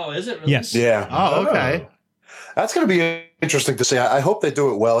going on. Oh, is it really? Yes. Yeah. Oh, okay. That's going to be interesting to see. I hope they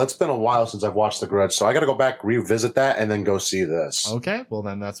do it well. It's been a while since I've watched The Grudge, so I got to go back, revisit that, and then go see this. Okay. Well,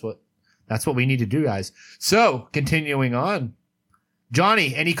 then that's what we need to do, guys. So, continuing on.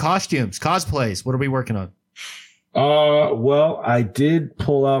 Johnny, any costumes, cosplays? What are we working on? Well, I did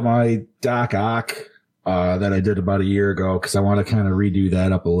pull out my Doc Ock that I did about a year ago because I want to kind of redo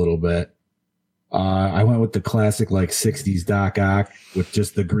that up a little bit. I went with the classic like 60s Doc Ock with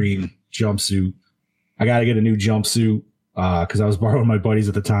just the green jumpsuit. I got to get a new jumpsuit because I was borrowing my buddies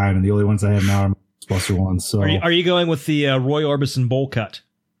at the time, and the only ones I have now are Buster ones. So, are you going with the Roy Orbison bowl cut?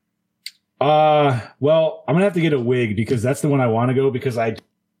 Well, I'm gonna have to get a wig because that's the one I want to go because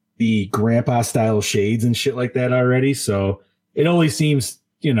the grandpa style shades and shit like that already. So it only seems,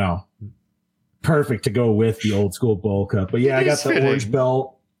 perfect to go with the old school bowl cut. But yeah, I got the orange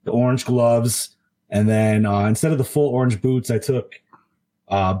belt, the orange gloves, and then instead of the full orange boots, I took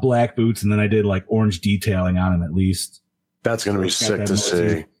black boots, and then I did like orange detailing on them at least. That's gonna be sick to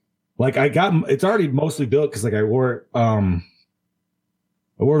see. Like it's already mostly built because like I wore it.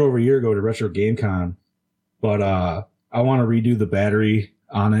 I wore it over a year ago to Retro Game Con, but I want to redo the battery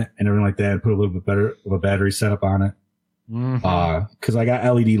on it and everything like that and put a little bit better of a battery setup on it. Because I got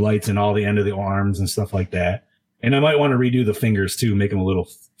LED lights in all the end of the arms and stuff like that. And I might want to redo the fingers too, make them a little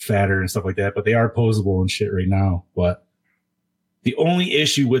fatter and stuff like that. But they are posable and shit right now. But the only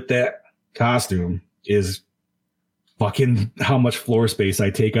issue with that costume is fucking how much floor space I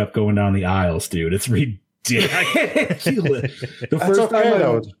take up going down the aisles, dude. It's ridiculous.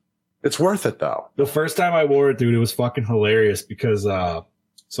 It's worth it though. The first time I wore it, dude, it was fucking hilarious because so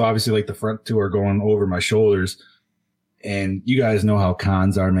obviously like the front two are going over my shoulders, and you guys know how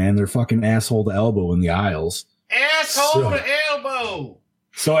cons are, man. They're fucking asshole to elbow in the aisles. Asshole to elbow.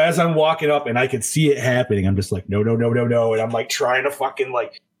 So as I'm walking up and I can see it happening, I'm just like, no, and I'm like trying to fucking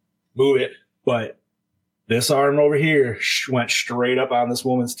like move it, but this arm over here went straight up on this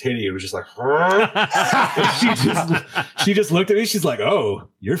woman's titty. It was just like, she just looked at me. She's like, "Oh,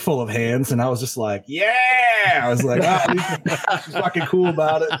 you're full of hands." And I was just like, "Yeah." I was like, "Oh, she's fucking cool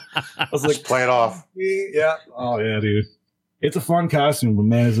about it." I was like, "Play it off." Yeah. Oh yeah, dude. It's a fun costume, but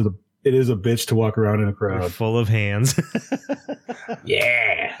man, it is a bitch to walk around in a crowd full of hands.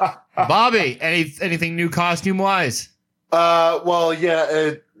 Yeah. Bobby, anything new costume wise? Well,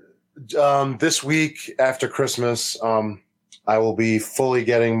 yeah. This week after Christmas, I will be fully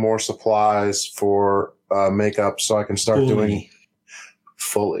getting more supplies for makeup so I can start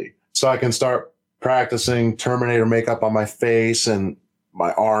so I can start practicing Terminator makeup on my face and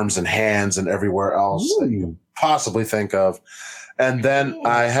my arms and hands and everywhere else that you can possibly think of. And then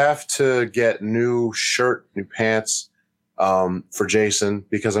I have to get new shirt, new pants for Jason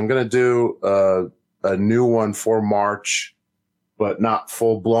because I'm going to do a new one for March, but not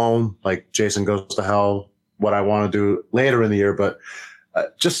full blown, like Jason Goes to Hell what I want to do later in the year, but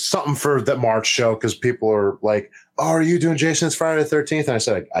just something for that March show, because people are like, "Oh, are you doing Jason's Friday the 13th?" And I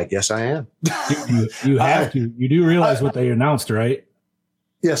said, "I guess I am." You have to. You do realize what they announced, right?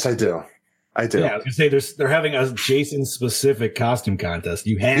 Yes, I do. I do. Yeah, I was gonna say they're having a Jason specific costume contest.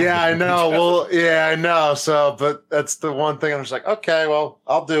 You have. Yeah, I know. Well, yeah, I know. So, but that's the one thing I'm just like, okay, well,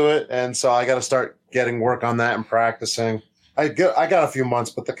 I'll do it. And so I got to start getting work on that and practicing. I got a few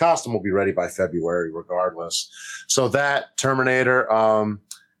months, but the costume will be ready by February regardless. So that Terminator,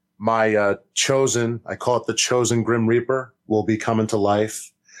 my Chosen, I call it the Chosen Grim Reaper, will be coming to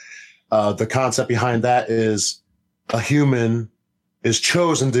life. The concept behind that is a human is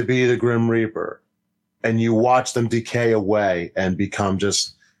chosen to be the Grim Reaper, and you watch them decay away and become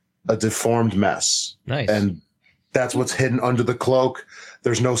just a deformed mess. Nice. And that's what's hidden under the cloak.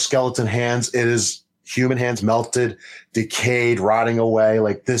 There's no skeleton hands. It is human hands melted, decayed, rotting away.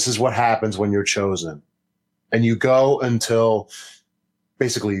 Like, this is what happens when you're chosen. And you go until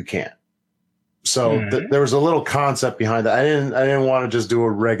basically you can't. So there was a little concept behind that. I didn't want to just do a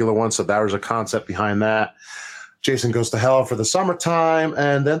regular one. So there was a concept behind that. Jason Goes to Hell for the summertime.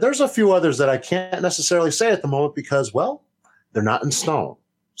 And then there's a few others that I can't necessarily say at the moment because, well, they're not in stone.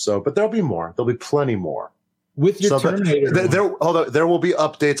 So, but there'll be more. There'll be plenty more. With your Terminator. There will be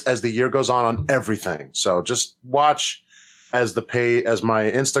updates as the year goes on everything. So just watch as my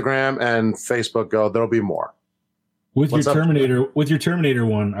Instagram and Facebook go. There'll be more. With your Terminator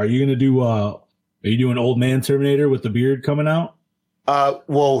one, are you going to do? Are you doing Old Man Terminator with the beard coming out?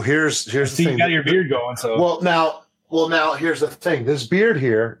 Well, here's the thing. You got your beard going. So well now here's the thing. This beard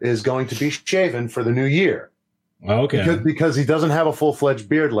here is going to be shaven for the new year. Okay. Because he doesn't have a full-fledged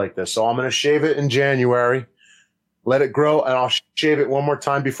beard like this. So I'm going to shave it in January, let it grow, and I'll shave it one more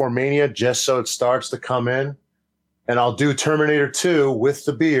time before Mania just so it starts to come in. And I'll do Terminator 2 with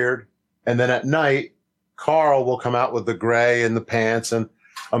the beard. And then at night, Carl will come out with the gray and the pants and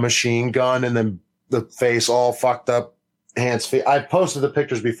a machine gun and then the face all fucked up, hands, feet. I've posted the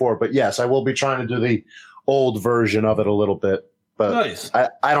pictures before, but yes, I will be trying to do the old version of it a little bit. But nice.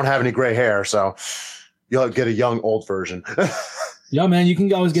 I don't have any gray hair, so you'll get a young old version. Yeah, man, you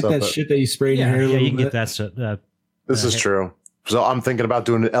can always get that shit that you spray in your hair. Yeah, you can get that stuff. This is true. So I'm thinking about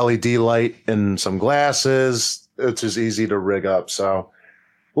doing an LED light and some glasses. It's just easy to rig up. So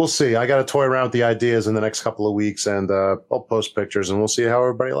we'll see. I got to toy around with the ideas in the next couple of weeks, and I'll post pictures, and we'll see how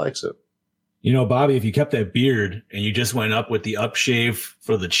everybody likes it. You know, Bobby, if you kept that beard and you just went up with the upshave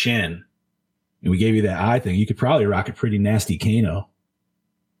for the chin, and we gave you that eye thing, you could probably rock a pretty nasty Kano.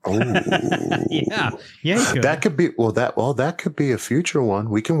 Oh, yeah. That could be that could be a future one.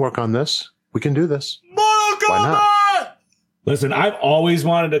 We can work on this. We can do this. Mortal Kombat! Why not? Listen, I've always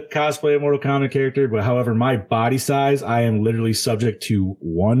wanted to cosplay a Mortal Kombat character, but however, my body size, I am literally subject to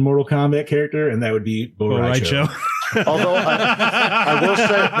one Mortal Kombat character, and that would be Bo Raicho. Although I will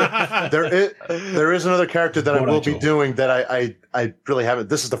say there is another character that I will be doing that I really haven't.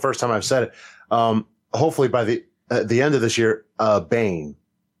 This is the first time I've said it. Hopefully by the end of this year, Bane.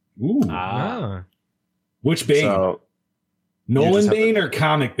 Ooh. Which Bane? So, Nolan Bane or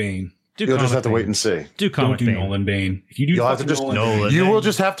comic Bane? You'll just have to wait and see. Don't do Nolan Bane. If you do, you'll have to just you will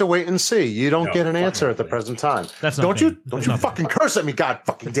just have to wait and see. You don't get an answer at the present time. That's not don't you fucking curse at me, God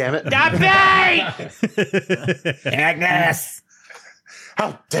fucking damn it. Stop it! Agnes,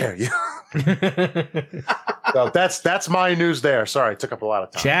 how dare you? So that's my news there. Sorry, it took up a lot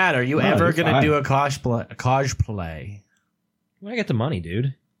of time. Chad, are you ever going to do a cosplay? When I get the money,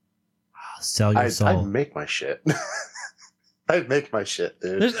 dude. Sell your soul. I make my shit. I make my shit,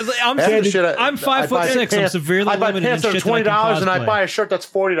 dude. I'm 5'6". I'm severely I buy limited pants in that are shit that I can $20 and I cosplay. buy a shirt that's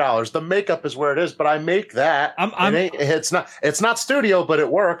 $40. The makeup is where it is, but I make that. It's not studio, but it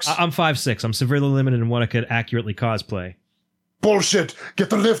works. I'm 5'6". I'm severely limited in what I could accurately cosplay. Bullshit. Get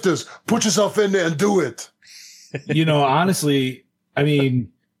the lifters. Put yourself in there and do it. You know, honestly, I mean,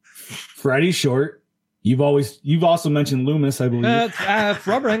 Freddie's short. You've also mentioned Loomis, I believe.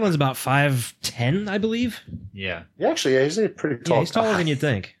 Robert Englund's about 5'10", I believe. Yeah. He's a pretty tall. Yeah, he's taller than you'd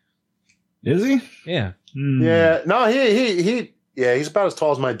think. Is he? Yeah. Yeah. No, he's about as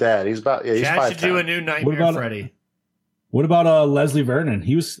tall as my dad. He's about he's Chad 5'10". should do a new Nightmare Freddy. What about Leslie Vernon?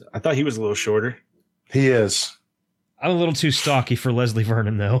 I thought he was a little shorter. He is. I'm a little too stocky for Leslie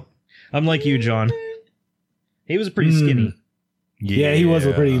Vernon, though. I'm like you, John. He was pretty skinny. Yeah, he was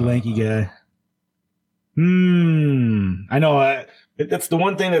a pretty lanky guy. I know. That's the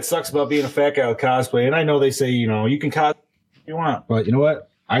one thing that sucks about being a fat guy with cosplay. And I know they say, you can cosplay if you want. But you know what?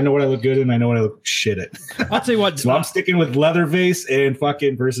 I know what I look good in. I know what I look shit at. I'll tell you what. So I'm sticking with Leatherface and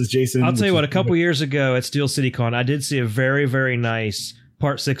fucking versus Jason. I'll tell you what. A couple years ago at Steel City Con, I did see a very, very nice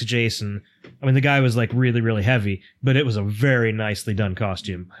Part 6 Jason I mean, the guy was like really, really heavy, but it was a very nicely done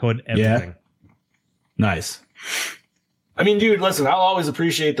costume. Hood, everything. Nice. I mean, dude, listen, I'll always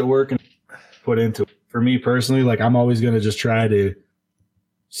appreciate the work and put into it. For me personally, like I'm always going to just try to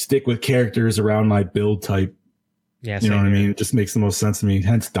stick with characters around my build type. Yeah, you know what I same mean? here. It just makes the most sense to me.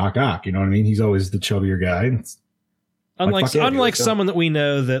 Hence Doc Ock, you know what I mean? He's always the chubbier guy. It's Unlike fuck yeah, dude, unlike let's go. someone that we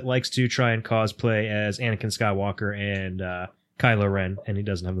know that likes to try and cosplay as Anakin Skywalker and Kylo Ren, and he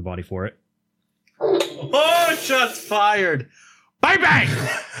doesn't have the body for it. Oh, shots fired. Bang, bang.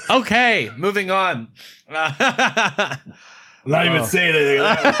 Okay, moving on. not even saying anything.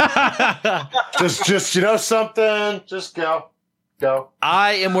 Just you know something. Just go.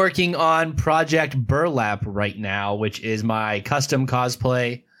 I am working on Project Burlap right now, which is my custom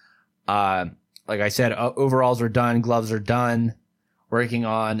cosplay. Like I said, overalls are done, gloves are done. Working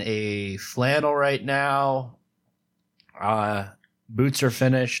on a flannel right now. Boots are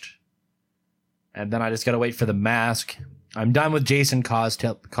finished. And then I just got to wait for the mask. I'm done with Jason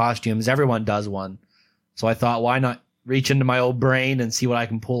costumes. Everyone does one. So I thought, why not reach into my old brain and see what I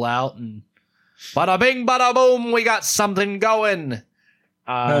can pull out? And bada bing, bada boom, we got something going.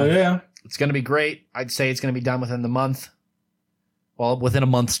 Oh, yeah. It's going to be great. I'd say it's going to be done within the month. Well, within a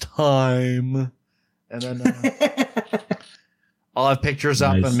month's time. And then I'll have pictures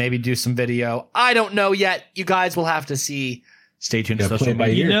up and maybe do some video. I don't know yet. You guys will have to see. Stay tuned to social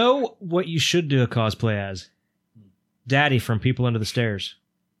media. You know what you should do a cosplay as? Daddy from People Under the Stairs.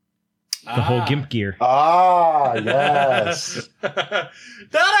 The whole gimp gear. Ah, yes.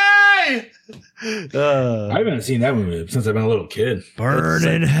 Daddy! I haven't seen that movie since I've been a little kid. Burn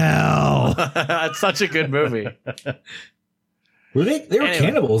in hell. That's such a good movie. Were they were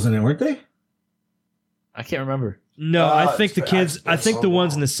cannibals in it, weren't they? I can't remember. No, I think the kids, I think the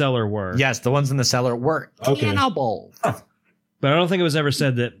ones in the cellar were. Yes, the ones in the cellar were cannibals. But I don't think it was ever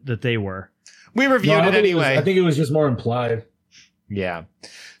said that they were. We reviewed it anyway. I think it was just more implied. Yeah.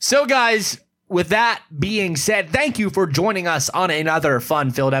 So, guys, with that being said, thank you for joining us on another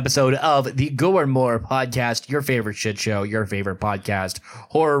fun-filled episode of the Go and More podcast, your favorite shit show, your favorite podcast,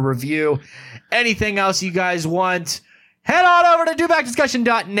 horror review, anything else you guys want. Head on over to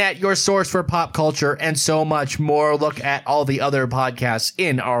dobackdiscussion.net, your source for pop culture and so much more. Look at all the other podcasts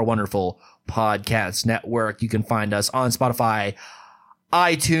in our wonderful podcast network. You can find us on Spotify,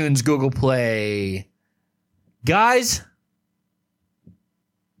 iTunes, Google Play. Guys,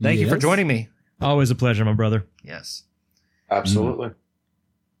 thank you for joining me. Always a pleasure, my brother. Yes. Absolutely.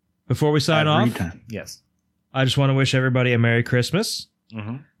 Before we sign off, yes, I just want to wish everybody a Merry Christmas,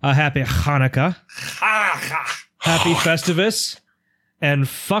 a Happy Hanukkah, Happy Festivus, and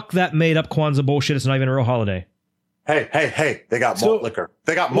fuck that made-up Kwanzaa bullshit. It's not even a real holiday. Hey! They got malt liquor.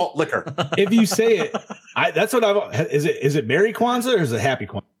 They got malt liquor. If you say it, that's what I. Is it Merry Kwanzaa or is it Happy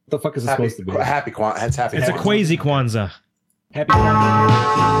Kwanzaa? What the fuck is it supposed to be? Happy Kwanzaa. It's happy. It's a quasi Kwanzaa. Happy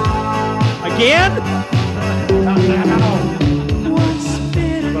Kwanzaa. Again? Once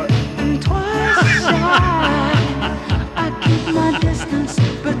bitter and twice shy. I keep my distance,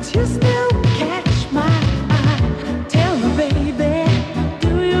 but you still catch my eye. Tell me, baby,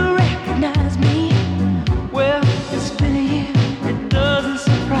 do you recognize me? Well, it's been a year, it doesn't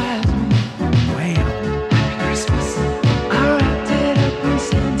surprise me. Well, Happy Christmas. I wrapped it up and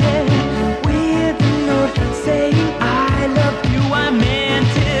sent it with a note saying I love you, I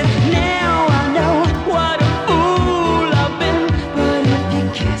meant it. Now I know what a fool I've been. But if you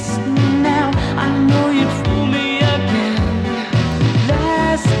kissed me now, I know you'd fool me again.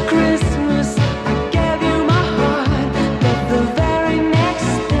 Last Christmas, I gave you my heart, but the very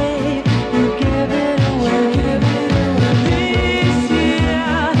next day, you gave it away. This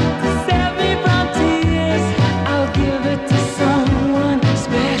year, to save me from tears, I'll give it to someone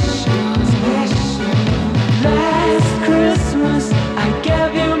special. Last Christmas, I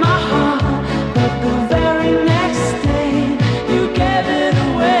gave you my heart, but the very next day, you gave it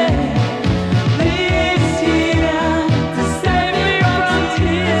away. This year, to save me from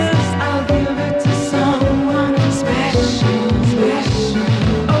tears, I'll give it to someone special.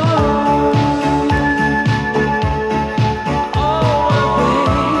 Oh,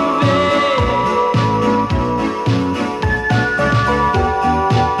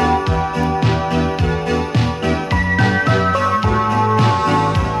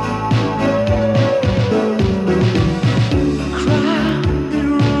 crowded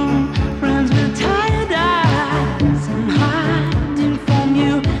room, friends with tired eyes, I'm hiding from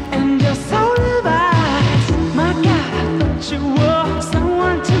you, and you're so revised. My God, I thought you were